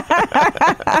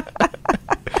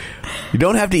 You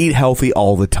don't have to eat healthy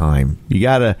all the time. You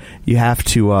have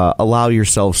to allow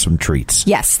yourself some treats.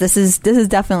 Yes, this is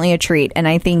definitely a treat, and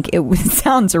I think it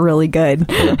sounds really good.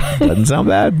 Doesn't sound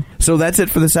bad. So that's it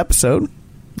for this episode.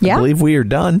 Yeah. I believe we are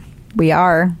done. We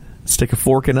are. Stick a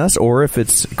fork in us, or if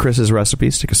it's Chris's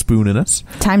recipe, stick a spoon in us.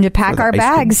 Time to pack our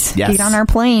bags. Yes. Get on our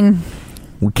plane.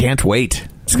 We can't wait.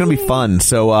 It's going to be fun.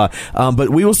 So, but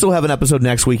we will still have an episode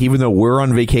next week. Even though we're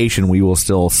on vacation, we will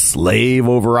still slave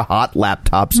over a hot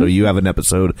laptop. So you have an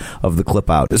episode of the Clip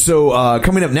Out. So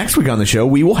coming up next week on the show,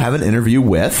 we will have an interview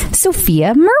with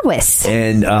Sophia Merwis.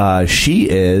 And she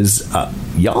is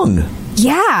young.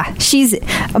 Yeah, she's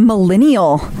a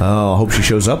millennial. Oh, I hope she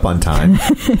shows up on time.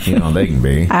 You know, they can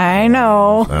be. I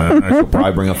know. She'll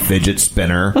probably bring a fidget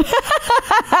spinner.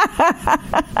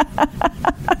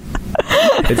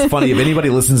 It's funny, if anybody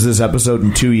listens to this episode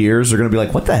in 2 years, they're going to be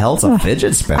like, what the hell's a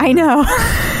fidget spinner? I know.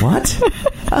 What?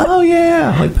 Oh,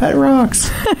 yeah, like Pet Rocks.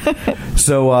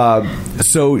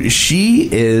 So she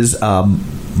is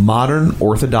modern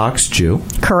Orthodox Jew.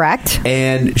 Correct.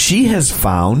 And she has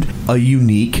found a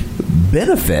unique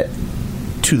benefit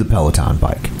to the Peloton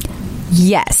bike.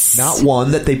 Yes. Not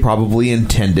one that they probably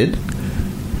intended.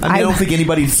 I don't think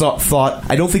anybody thought.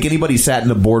 I don't think anybody sat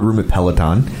in a boardroom at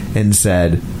Peloton and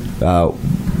said,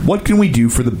 what can we do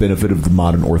for the benefit of the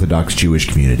modern Orthodox Jewish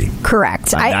community?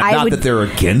 Correct. Not that they're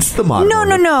against the modern.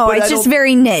 No. It's just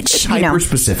very niche. It's hyper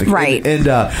specific, right?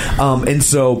 And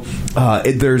so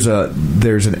there's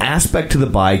an aspect to the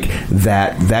bike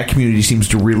that community seems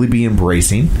to really be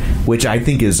embracing, which I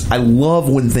think I love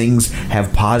when things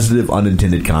have positive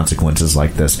unintended consequences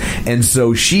like this. And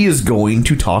so she is going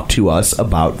to talk to us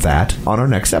about that on our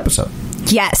next episode.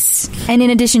 Yes. And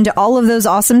in addition to all of those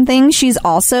awesome things, she's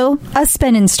also a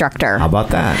spin instructor. How about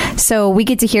that? So we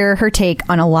get to hear her take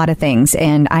on a lot of things,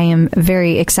 and I am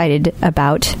very excited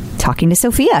about talking to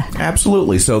Sophia.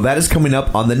 Absolutely. So that is coming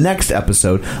up on the next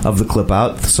episode of The Clip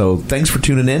Out. So thanks for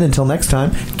tuning in. Until next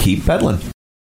time, keep peddling.